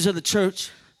the leaders of the church.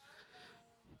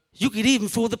 You could even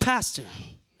fool the pastor.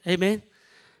 Amen.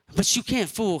 But you can't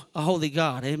fool a holy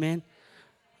God. Amen.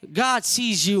 God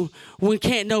sees you when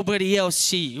can't nobody else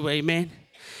see you. Amen.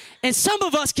 And some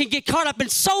of us can get caught up in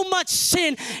so much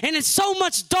sin and in so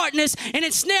much darkness and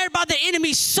ensnared by the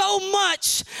enemy so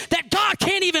much that God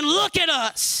can't even look at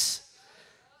us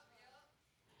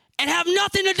and have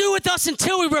nothing to do with us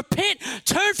until we repent,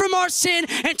 turn from our sin,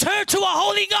 and turn to a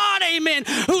holy God, amen,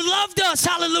 who loved us,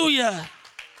 hallelujah.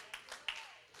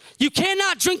 You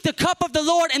cannot drink the cup of the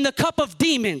Lord and the cup of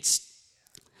demons.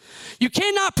 You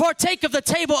cannot partake of the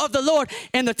table of the Lord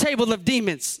and the table of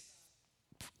demons.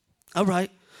 All right.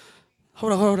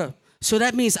 Hold up. So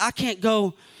that means I can't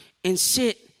go and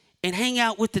sit and hang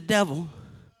out with the devil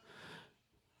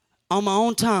on my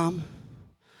own time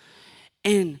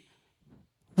and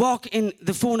walk in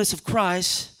the fullness of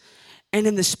Christ and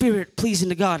in the spirit pleasing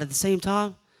to God at the same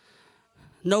time?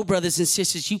 No, brothers and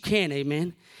sisters, you can,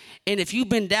 amen. And if you've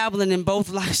been dabbling in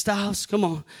both lifestyles, come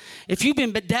on. If you've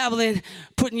been dabbling,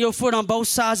 putting your foot on both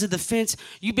sides of the fence,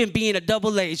 you've been being a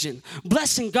double agent.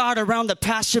 Blessing God around the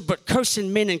pastor, but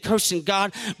cursing men and cursing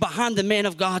God behind the man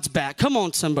of God's back. Come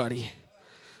on, somebody.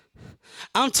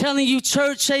 I'm telling you,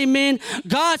 church, amen.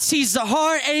 God sees the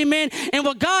heart, amen. And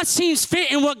what God seems fit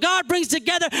and what God brings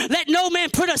together, let no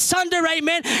man put asunder,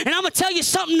 amen. And I'm going to tell you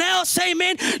something else,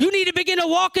 amen. You need to begin to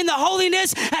walk in the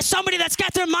holiness as somebody that's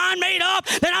got their mind made up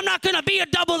that I'm not going to be a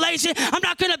double agent. I'm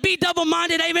not going to be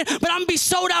double-minded, amen. But I'm going to be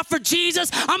sold out for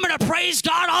Jesus. I'm going to praise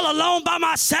God all alone by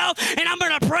myself. And I'm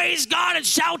going to praise God and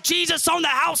shout Jesus on the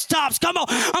housetops. Come on.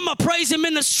 I'm going to praise him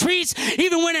in the streets.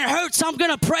 Even when it hurts, I'm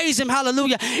going to praise him.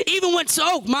 Hallelujah. Even when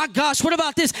oh my gosh, what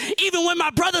about this? Even when my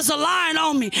brothers are lying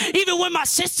on me, even when my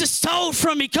sister stole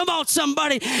from me, come on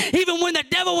somebody, even when the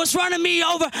devil was running me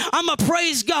over, I'm going to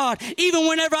praise God. Even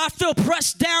whenever I feel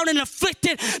pressed down and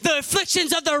afflicted, the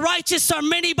afflictions of the righteous are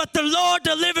many, but the Lord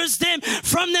delivers them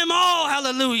from them all.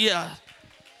 Hallelujah.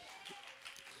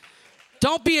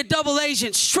 Don't be a double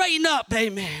agent. Straighten up,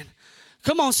 amen.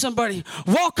 Come on, somebody.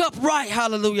 Walk upright.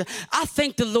 Hallelujah. I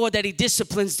thank the Lord that he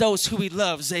disciplines those who he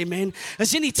loves. Amen.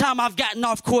 Because anytime I've gotten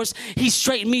off course, he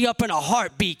straightened me up in a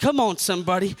heartbeat. Come on,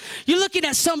 somebody. You're looking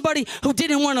at somebody who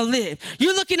didn't want to live.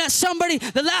 You're looking at somebody,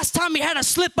 the last time he had a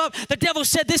slip up, the devil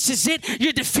said, this is it.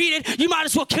 You're defeated. You might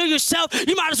as well kill yourself.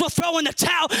 You might as well throw in the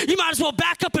towel. You might as well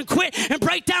back up and quit and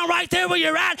break down right there where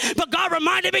you're at. But God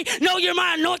reminded me, no, you're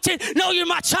my anointed. No, you're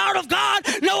my child of God.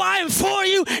 No, I am for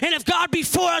you. And if God be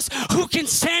for us, who can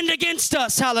stand against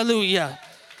us? Hallelujah.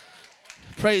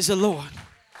 Praise the Lord.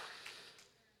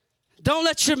 Don't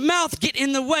let your mouth get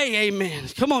in the way. Amen.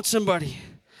 Come on, somebody.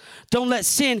 Don't let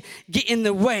sin get in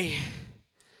the way.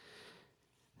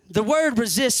 The word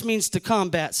resist means to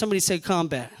combat. Somebody say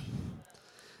combat.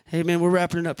 Amen. We're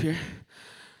wrapping it up here.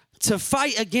 To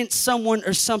fight against someone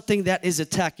or something that is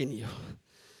attacking you.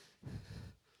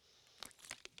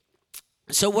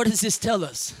 So what does this tell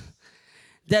us?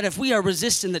 That if we are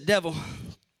resisting the devil,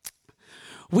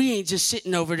 we ain't just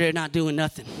sitting over there not doing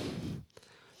nothing.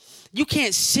 You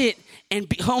can't sit and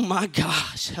be, oh my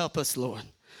gosh, help us, Lord.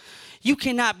 You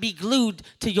cannot be glued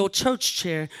to your church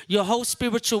chair, your whole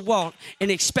spiritual walk,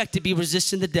 and expect to be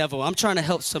resisting the devil. I'm trying to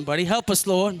help somebody. Help us,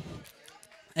 Lord.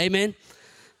 Amen.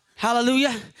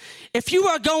 Hallelujah. If you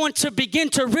are going to begin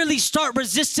to really start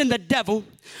resisting the devil,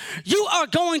 you are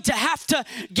going to have to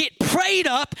get prayed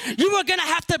up. You are going to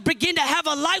have to begin to have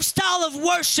a lifestyle of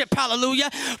worship. Hallelujah.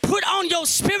 Put on your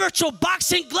spiritual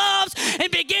boxing gloves and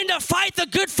begin to fight the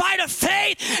good fight of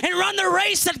faith and run the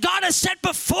race that God has set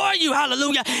before you.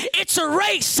 Hallelujah. It's a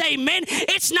race. Amen.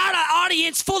 It's not an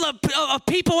audience full of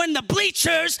people in the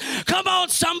bleachers. Come on,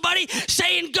 somebody,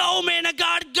 saying, go, man of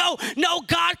God, go. No,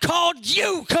 God called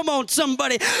you. Come on,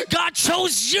 somebody. God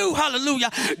chose you.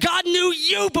 Hallelujah. God knew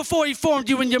you before he formed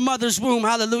you in your mother's womb.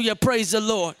 Hallelujah. Praise the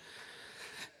Lord.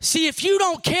 See, if you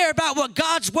don't care about what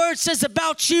God's word says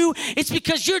about you, it's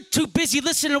because you're too busy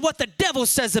listening to what the devil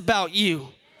says about you.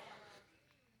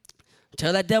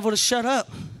 Tell that devil to shut up.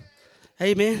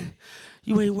 Amen.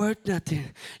 You ain't worth nothing.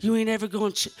 You ain't ever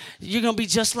going to, you're going to be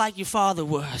just like your father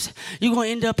was. You're going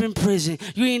to end up in prison.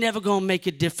 You ain't ever going to make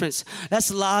a difference. That's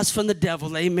lies from the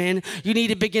devil, amen. You need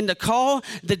to begin to call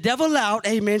the devil out,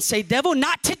 amen. Say, devil,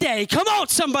 not today. Come on,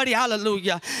 somebody,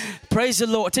 hallelujah. Praise the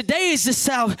Lord. Today is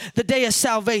the day of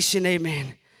salvation,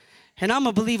 amen. And I'm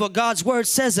going to believe what God's word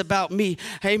says about me,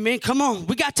 amen. Come on.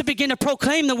 We got to begin to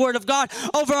proclaim the word of God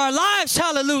over our lives,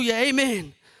 hallelujah,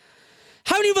 amen.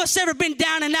 How many of us ever been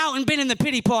down and out and been in the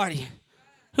pity party?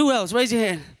 Who else? Raise your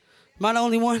hand. Am I the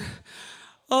only one?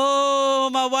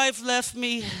 Oh, my wife left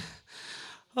me.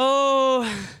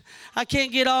 Oh, I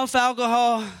can't get off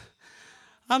alcohol.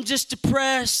 I'm just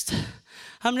depressed.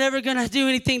 I'm never going to do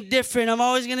anything different. I'm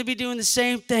always going to be doing the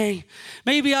same thing.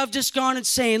 Maybe I've just gone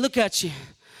insane. Look at you.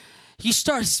 You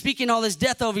start speaking all this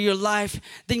death over your life,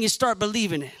 then you start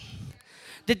believing it.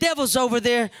 The devil's over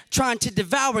there trying to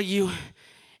devour you.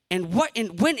 And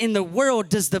when in the world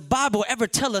does the Bible ever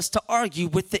tell us to argue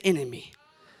with the enemy?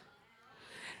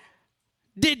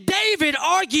 Did David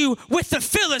argue with the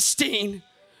Philistine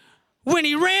when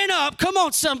he ran up? Come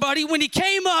on, somebody. When he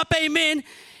came up, amen,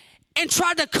 and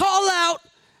tried to call out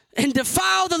and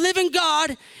defile the living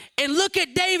God and look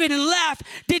at David and laugh.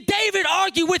 Did David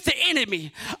argue with the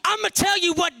enemy? I'm going to tell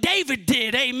you what David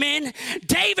did, amen.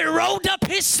 David rolled up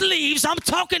his sleeves. I'm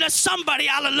talking to somebody,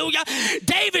 hallelujah.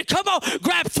 David, come on,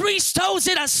 grabbed 3 stones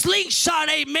in a slingshot,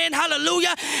 amen,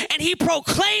 hallelujah. And he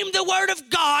proclaimed the word of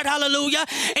God, hallelujah.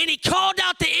 And he called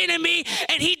out the enemy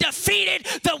and he defeated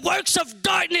the works of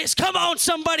darkness is. Come on,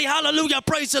 somebody. Hallelujah.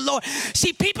 Praise the Lord.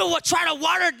 See, people will try to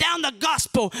water down the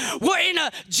gospel. We're in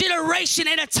a generation,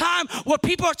 in a time where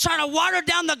people are trying to water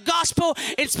down the gospel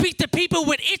and speak to people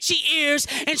with itchy ears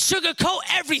and sugarcoat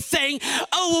everything.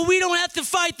 Oh, well, we don't have to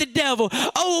fight the devil.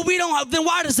 Oh, well, we don't have, then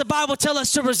why does the Bible tell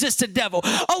us to resist the devil?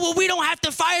 Oh, well, we don't have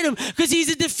to fight him because he's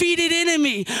a defeated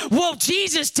enemy. Well,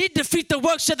 Jesus did defeat the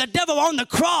works of the devil on the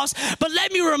cross, but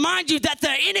let me remind you that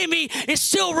the enemy is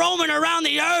still roaming around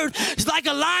the earth. It's like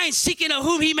a lion seeking of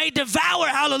whom he may devour.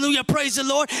 Hallelujah, praise the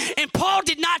Lord. And Paul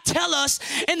did not tell us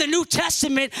in the New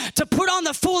Testament to put on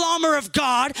the full armor of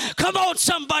God. Come on,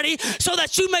 somebody, so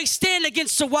that you may stand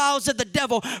against the wiles of the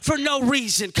devil for no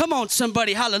reason. Come on,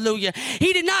 somebody, hallelujah.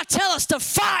 He did not tell us to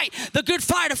fight the good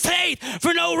fight of faith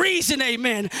for no reason,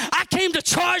 amen. I came to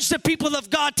charge the people of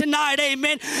God tonight,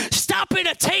 amen. Stop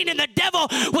entertaining the devil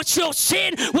with your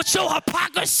sin, with your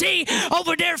hypocrisy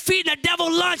over there feeding the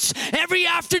devil lunch every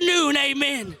afternoon,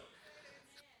 amen.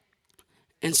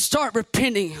 And start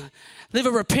repenting. Live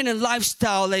a repentant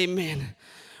lifestyle, amen.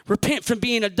 Repent from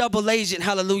being a double agent,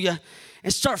 hallelujah.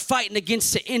 And start fighting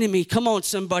against the enemy. Come on,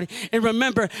 somebody. And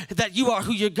remember that you are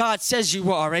who your God says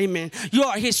you are. Amen. You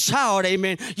are his child.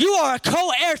 Amen. You are a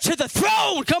co-heir to the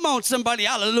throne. Come on, somebody.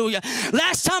 Hallelujah.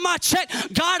 Last time I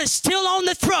checked, God is still on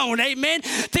the throne. Amen.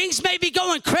 Things may be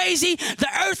going crazy. The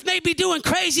earth may be doing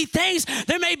crazy things.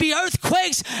 There may be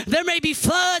earthquakes. There may be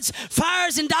floods,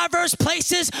 fires in diverse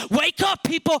places. Wake up,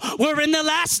 people. We're in the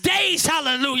last days.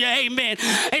 Hallelujah. Amen.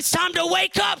 It's time to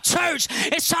wake up, church.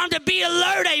 It's time to be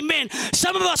alert. Amen.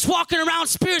 Some of us walking around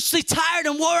spiritually tired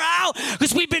and wore out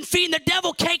because we've been feeding the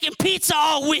devil cake and pizza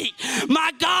all week.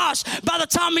 My gosh, by the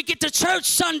time we get to church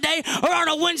Sunday or on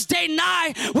a Wednesday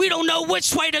night, we don't know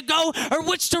which way to go or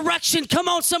which direction, come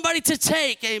on, somebody, to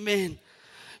take. Amen.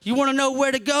 You want to know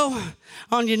where to go?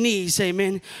 On your knees,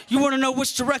 amen. You want to know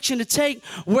which direction to take?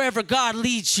 Wherever God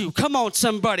leads you. Come on,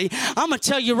 somebody. I'm going to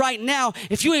tell you right now,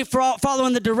 if you ain't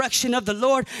following the direction of the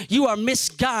Lord, you are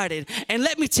misguided. And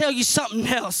let me tell you something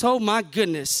else. Oh, my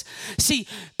goodness. See,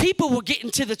 people will get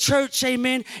into the church,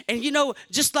 amen, and you know,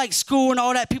 just like school and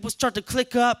all that, people start to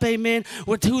click up, amen,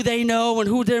 with who they know and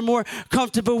who they're more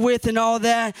comfortable with and all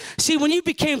that. See, when you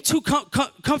became too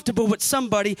comfortable with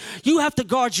somebody, you have to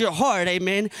guard your heart,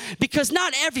 amen, because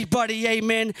not everybody,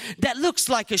 amen, that looks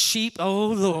like a sheep. Oh,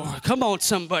 Lord. Come on,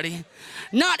 somebody.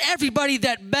 Not everybody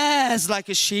that baths like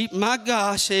a sheep. My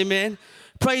gosh, amen.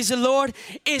 Praise the Lord,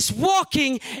 is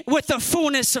walking with the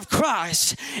fullness of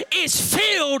Christ, is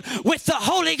filled with the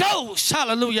Holy Ghost.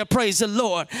 Hallelujah, praise the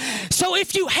Lord. So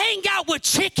if you hang out with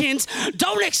chickens,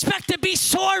 don't expect to be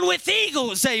soaring with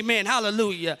eagles. Amen,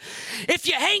 hallelujah. If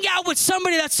you hang out with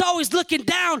somebody that's always looking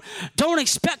down, don't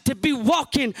expect to be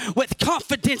walking with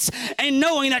confidence and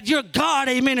knowing that your God,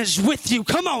 amen, is with you.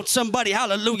 Come on, somebody,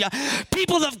 hallelujah.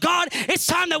 People of God, it's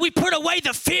time that we put away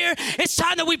the fear. It's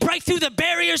time that we break through the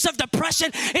barriers of depression.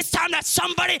 It's time that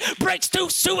somebody breaks through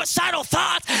suicidal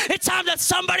thoughts. It's time that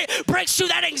somebody breaks through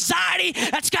that anxiety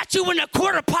that's got you in a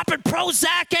quarter popping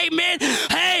Prozac, amen.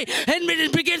 Hey,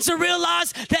 and begins to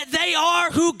realize that they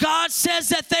are who God says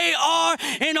that they are,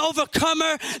 an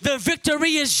overcomer. The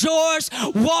victory is yours.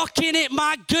 Walk in it,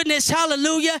 my goodness,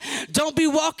 hallelujah. Don't be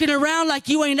walking around like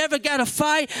you ain't ever got a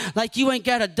fight, like you ain't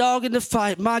got a dog in the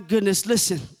fight. My goodness,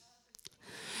 listen.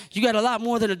 You got a lot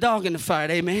more than a dog in the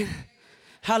fight, amen.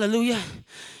 Hallelujah.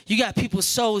 You got people's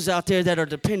souls out there that are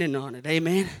dependent on it.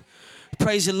 Amen.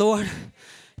 Praise the Lord.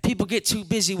 People get too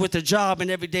busy with their job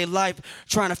and everyday life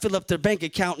trying to fill up their bank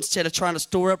account instead of trying to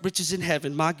store up riches in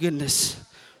heaven. My goodness.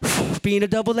 Being a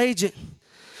double agent.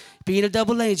 Being a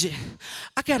double agent.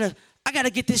 I got to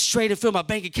get this straight and fill my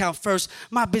bank account first.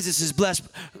 My business is blessed.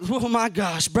 Oh, my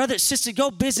gosh. Brother, sister,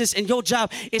 your business and your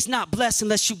job is not blessed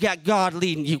unless you got God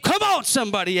leading you. Come on,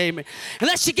 somebody, amen.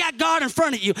 Unless you got God in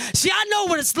front of you. See, I know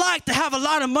what it's like to have a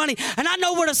lot of money, and I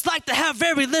know what it's like to have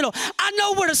very little. I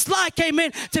know what it's like,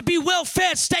 amen, to be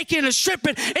well-fed, staking and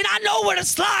stripping, and I know what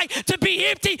it's like to be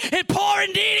empty and poor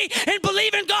and needy and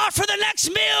believe in God for the next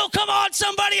meal. Come on,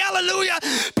 somebody, hallelujah.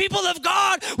 People of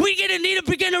God, we need to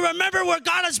begin to remember where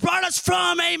God has brought us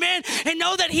from, amen, and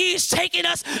know that he is taking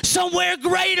us somewhere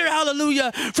greater,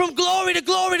 hallelujah, from glory to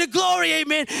glory to glory,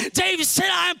 amen. David said,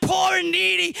 I am poor and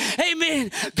needy, amen.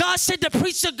 God said to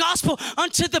preach the gospel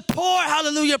unto the poor,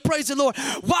 hallelujah, praise the Lord.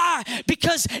 Why?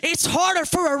 Because it's harder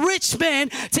for a rich man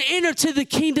to enter to the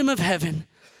kingdom of heaven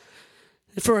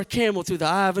than for a camel through the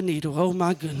eye of a needle. Oh,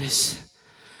 my goodness.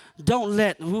 Don't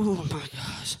let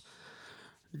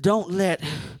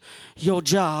your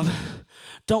job,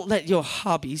 don't let your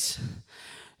hobbies,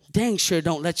 dang sure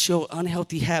don't let your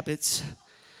unhealthy habits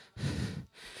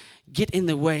get in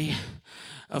the way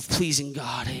of pleasing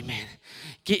God. Amen.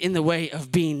 Get in the way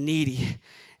of being needy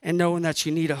and knowing that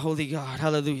you need a holy God.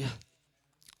 Hallelujah.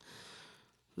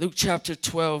 Luke chapter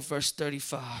 12, verse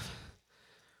 35.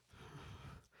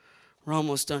 We're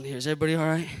almost done here. Is everybody all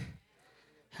right?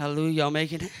 Hallelujah. Y'all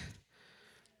making it?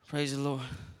 Praise the Lord.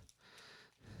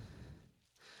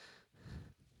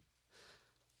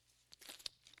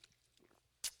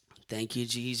 Thank you,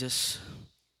 Jesus.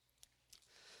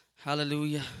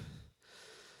 Hallelujah.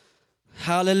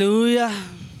 Hallelujah.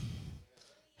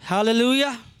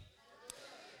 Hallelujah.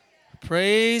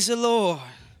 Praise the Lord.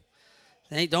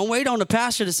 Don't wait on the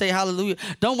pastor to say hallelujah.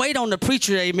 Don't wait on the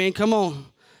preacher, amen. Come on.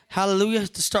 Hallelujah.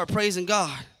 To start praising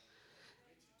God.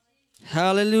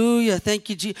 Hallelujah. Thank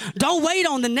you, Jesus. Don't wait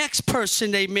on the next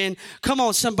person, amen. Come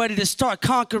on, somebody, to start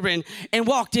conquering and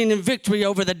walked in victory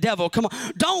over the devil. Come on.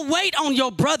 Don't wait on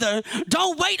your brother.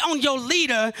 Don't wait on your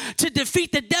leader to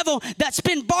defeat the devil that's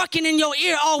been barking in your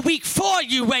ear all week for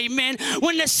you, amen.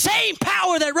 When the same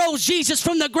power that rose Jesus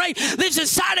from the grave lives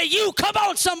inside of you. Come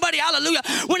on, somebody, hallelujah.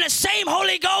 When the same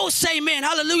Holy Ghost, amen,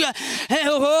 hallelujah,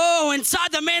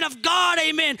 inside the man of God,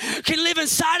 amen, can live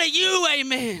inside of you,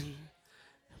 amen.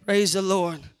 Praise the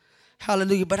Lord.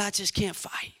 Hallelujah. But I just can't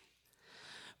fight.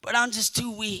 But I'm just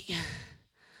too weak.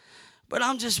 But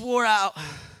I'm just wore out.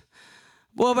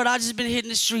 Boy, but I just been hitting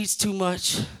the streets too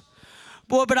much.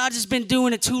 Boy, but I just been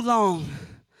doing it too long.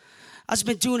 I just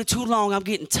been doing it too long. I'm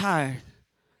getting tired.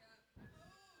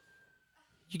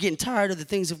 You getting tired of the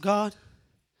things of God?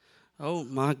 Oh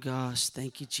my gosh.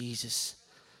 Thank you, Jesus.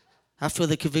 I feel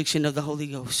the conviction of the Holy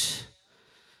Ghost.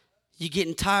 You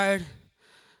getting tired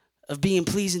of being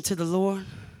pleasing to the Lord?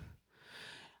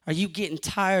 Are you getting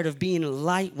tired of being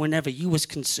light whenever you was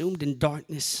consumed in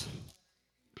darkness?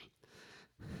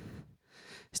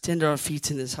 Stand to our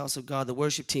feet in this house of God. The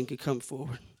worship team can come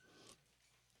forward.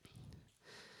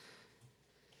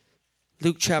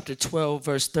 Luke chapter 12,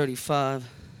 verse 35.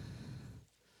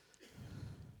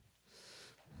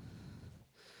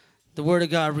 The word of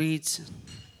God reads,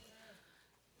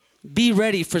 "Be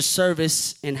ready for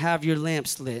service and have your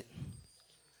lamps lit."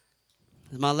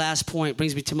 My last point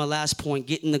brings me to my last point,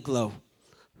 get in the glow.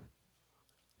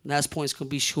 Last point's going to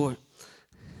be short.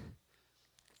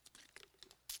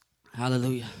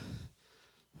 Hallelujah.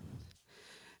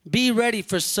 Be ready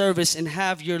for service and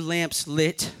have your lamps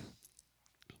lit.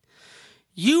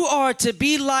 You are to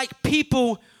be like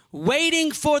people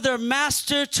waiting for their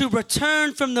master to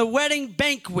return from the wedding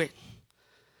banquet,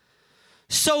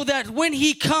 so that when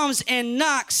he comes and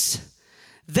knocks,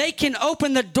 they can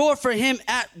open the door for him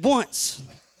at once.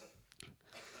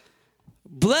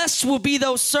 Blessed will be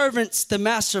those servants the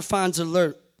master finds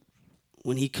alert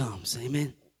when he comes.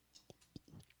 Amen.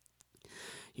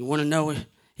 You want to know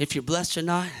if you're blessed or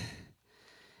not?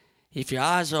 If your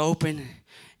eyes are open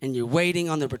and you're waiting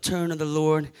on the return of the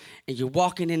Lord and you're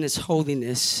walking in his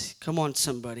holiness, come on,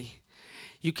 somebody,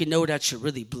 you can know that you're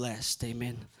really blessed.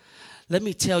 Amen. Let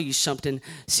me tell you something.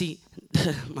 See,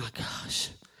 my gosh.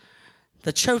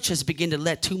 The church has begun to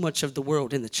let too much of the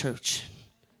world in the church.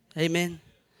 Amen.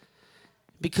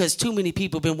 Because too many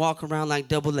people have been walking around like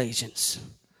double agents.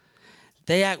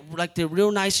 They act like they're real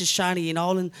nice and shiny and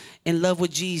all in love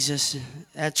with Jesus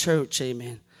at church.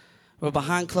 Amen. Or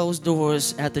behind closed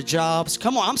doors at their jobs.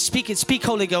 Come on, I'm speaking. Speak,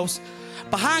 Holy Ghost.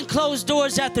 Behind closed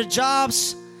doors at their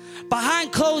jobs.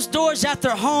 Behind closed doors at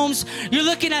their homes. You're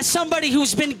looking at somebody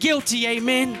who's been guilty.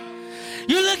 Amen.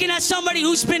 You're looking at somebody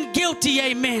who's been guilty,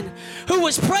 amen, who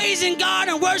was praising God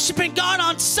and worshiping God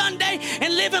on Sunday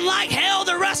and living like hell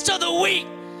the rest of the week,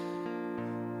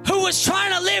 who was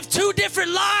trying to live two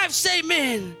different lives,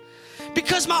 amen,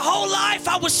 because my whole life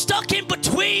I was stuck in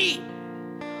between.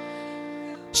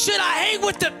 Should I hang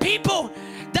with the people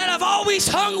that I've always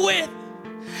hung with,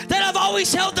 that I've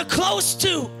always held the close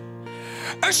to,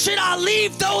 or should I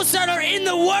leave those that are in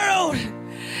the world,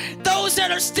 those that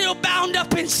are still bound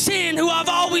up in sin, who I've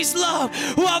always loved,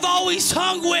 who I've always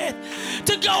hung with,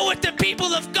 to go with the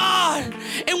people of God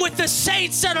and with the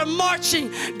saints that are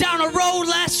marching down a road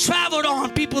less traveled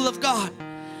on, people of God?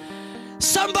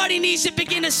 Somebody needs to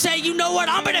begin to say, you know what,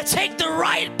 I'm going to take the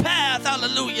right path.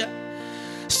 Hallelujah.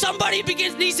 Somebody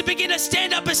needs to begin to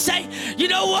stand up and say, you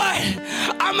know what,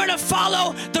 I'm going to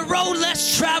follow the road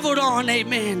less traveled on.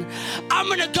 Amen. I'm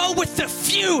going to go with the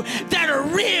few that are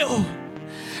real.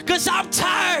 Because I'm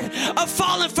tired of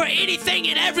falling for anything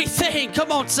and everything.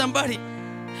 Come on, somebody.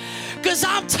 Because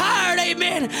I'm tired,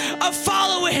 amen, of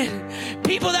following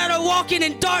people that are walking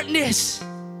in darkness.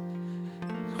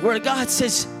 The Word of God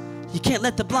says you can't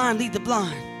let the blind lead the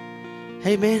blind.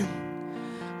 Amen.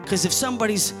 Because if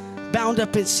somebody's bound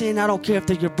up in sin. I don't care if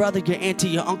they're your brother, your auntie,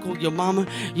 your uncle, your mama,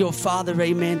 your father,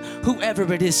 amen.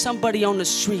 Whoever it is, somebody on the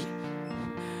street.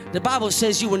 The Bible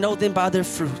says you will know them by their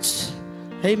fruits.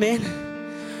 Amen.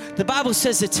 The Bible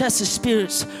says to test the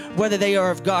spirits, whether they are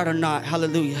of God or not.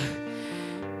 Hallelujah.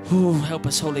 Ooh, help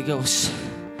us, Holy Ghost.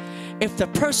 If the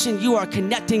person you are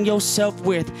connecting yourself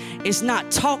with is not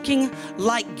talking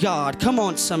like God, come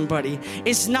on somebody,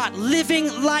 is not living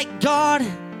like God,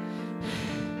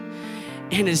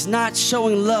 and is not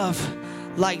showing love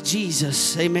like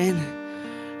Jesus,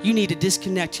 amen, you need to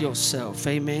disconnect yourself,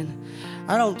 amen.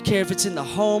 I don't care if it's in the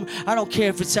home, I don't care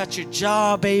if it's at your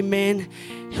job, amen.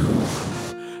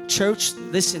 Church,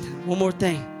 listen, one more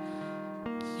thing.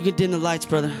 You can dim the lights,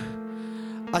 brother.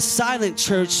 A silent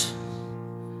church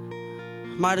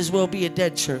might as well be a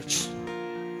dead church.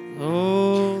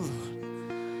 Oh, Lord.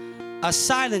 A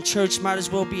silent church might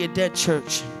as well be a dead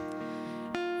church.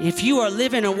 If you are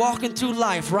living and walking through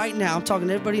life right now, I'm talking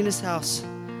to everybody in this house,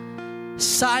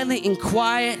 silent and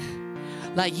quiet,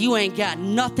 like you ain't got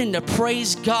nothing to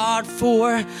praise God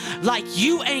for, like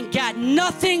you ain't got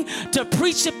nothing to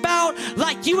preach about,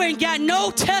 like you ain't got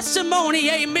no testimony,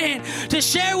 amen, to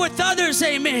share with others,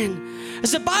 amen.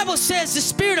 As the Bible says, the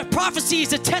spirit of prophecy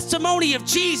is a testimony of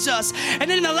Jesus.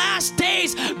 And in the last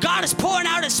days, God is pouring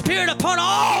out His Spirit upon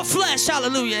all flesh.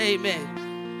 Hallelujah,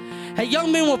 amen. And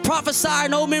young men will prophesy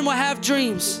and old men will have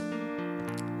dreams.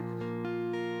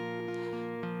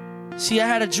 See, I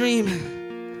had a dream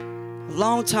a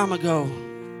long time ago.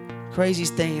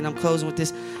 Craziest thing, and I'm closing with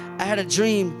this. I had a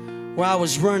dream where I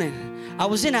was running. I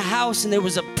was in a house and there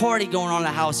was a party going on in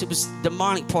the house. It was a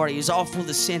demonic party. It was all full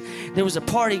of sin. There was a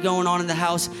party going on in the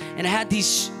house, and I had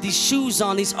these shoes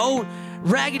on, these old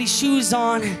raggedy shoes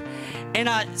on.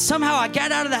 And somehow I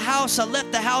got out of the house, I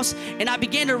left the house, and I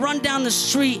began to run down the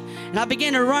street. And I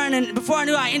began to run, and before I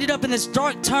knew it, I ended up in this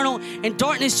dark tunnel, and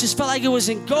darkness just felt like it was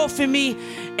engulfing me.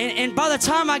 And by the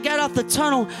time I got out the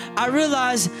tunnel, I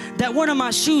realized that one of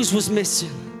my shoes was missing.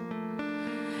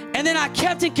 And then I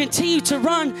kept and continued to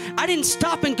run. I didn't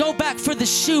stop and go back for the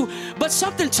shoe, but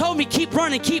something told me, keep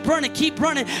running, keep running, keep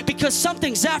running, because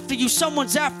something's after you,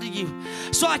 someone's after you.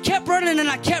 So I kept running and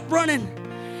I kept running.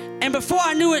 And before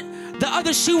I knew it, the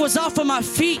other shoe was off of my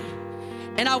feet.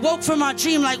 And I woke from my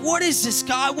dream like, what is this,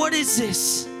 God? What is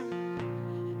this?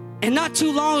 And not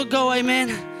too long ago,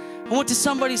 amen, I went to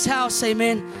somebody's house,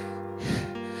 amen.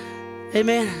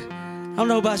 Amen. I don't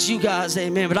know about you guys,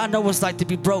 amen, but I know what it's like to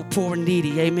be broke, poor, and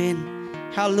needy, amen.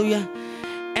 Hallelujah.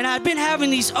 And I've been having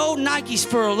these old Nikes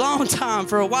for a long time,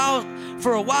 for a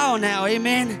while now,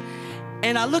 amen.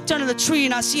 And I looked under the tree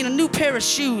and I seen a new pair of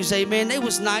shoes, amen. They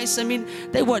was nice. I mean,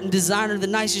 they wasn't designer, the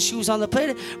nicest shoes on the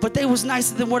planet, but they was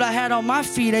nicer than what I had on my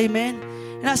feet, amen.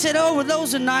 And I said, oh, well,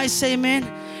 those are nice, amen.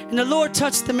 And the Lord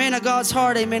touched the man of God's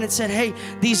heart, amen, and said, hey,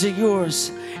 these are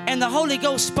yours. And the Holy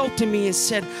Ghost spoke to me and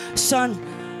said, son,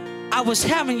 I was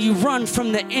having you run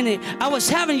from the enemy. I was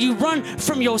having you run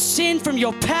from your sin, from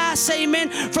your past, amen,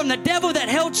 from the devil that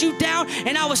held you down.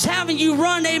 And I was having you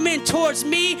run, amen, towards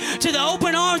me, to the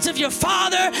open arms of your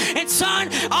Father. And son,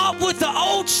 off with the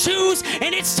old shoes.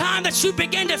 And it's time that you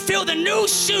begin to feel the new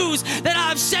shoes that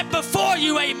I've set before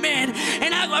you, amen.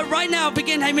 And I right now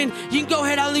begin, amen. You can go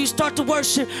ahead, hallelujah, start to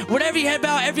worship. Whatever your head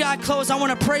bow, every eye closed, I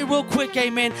want to pray real quick,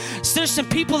 amen. So there's some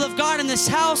people of God in this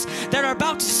house that are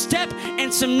about to step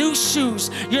in some new shoes.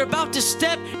 You're about to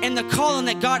step in the calling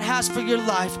that God has for your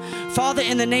life. Father,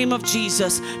 in the name of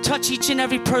Jesus, touch each and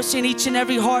every person, each and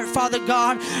every heart, Father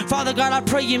God. Father God, I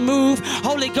pray you move.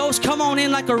 Holy Ghost, come on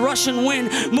in like a rushing wind.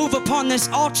 Move upon this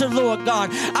altar, Lord God.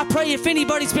 I pray if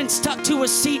anybody's been stuck to a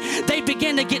seat, they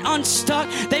begin to get unstuck.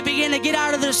 They begin to get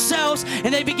out of themselves,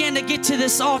 and they begin to get to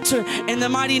this altar in the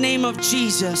mighty name of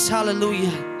Jesus.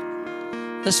 Hallelujah.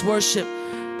 Let's worship.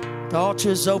 The altar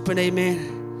is open,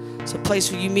 amen. It's a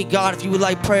place where you meet God. If you would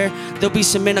like prayer, there'll be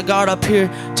some men of God up here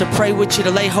to pray with you, to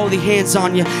lay holy hands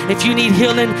on you. If you need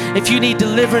healing, if you need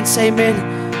deliverance, amen,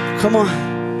 come on.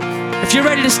 If you're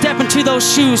ready to step into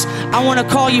those shoes, I want to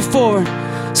call you forward.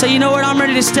 Say, you know what? I'm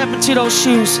ready to step into those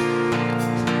shoes.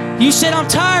 You said, I'm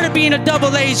tired of being a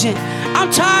double agent.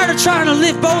 I'm tired of trying to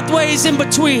live both ways in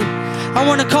between. I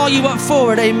want to call you up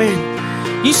forward,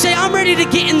 amen. You say, I'm ready to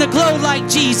get in the glow like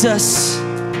Jesus.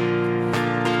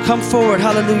 Come forward,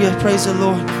 hallelujah, praise the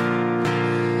Lord.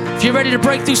 If you're ready to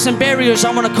break through some barriers,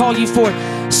 I want to call you forward.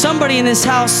 Somebody in this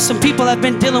house, some people have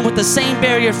been dealing with the same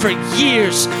barrier for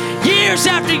years. Years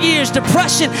after years,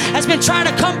 depression has been trying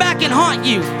to come back and haunt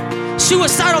you.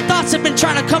 Suicidal thoughts have been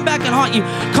trying to come back and haunt you.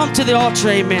 Come to the altar,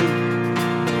 amen.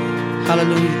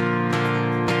 Hallelujah.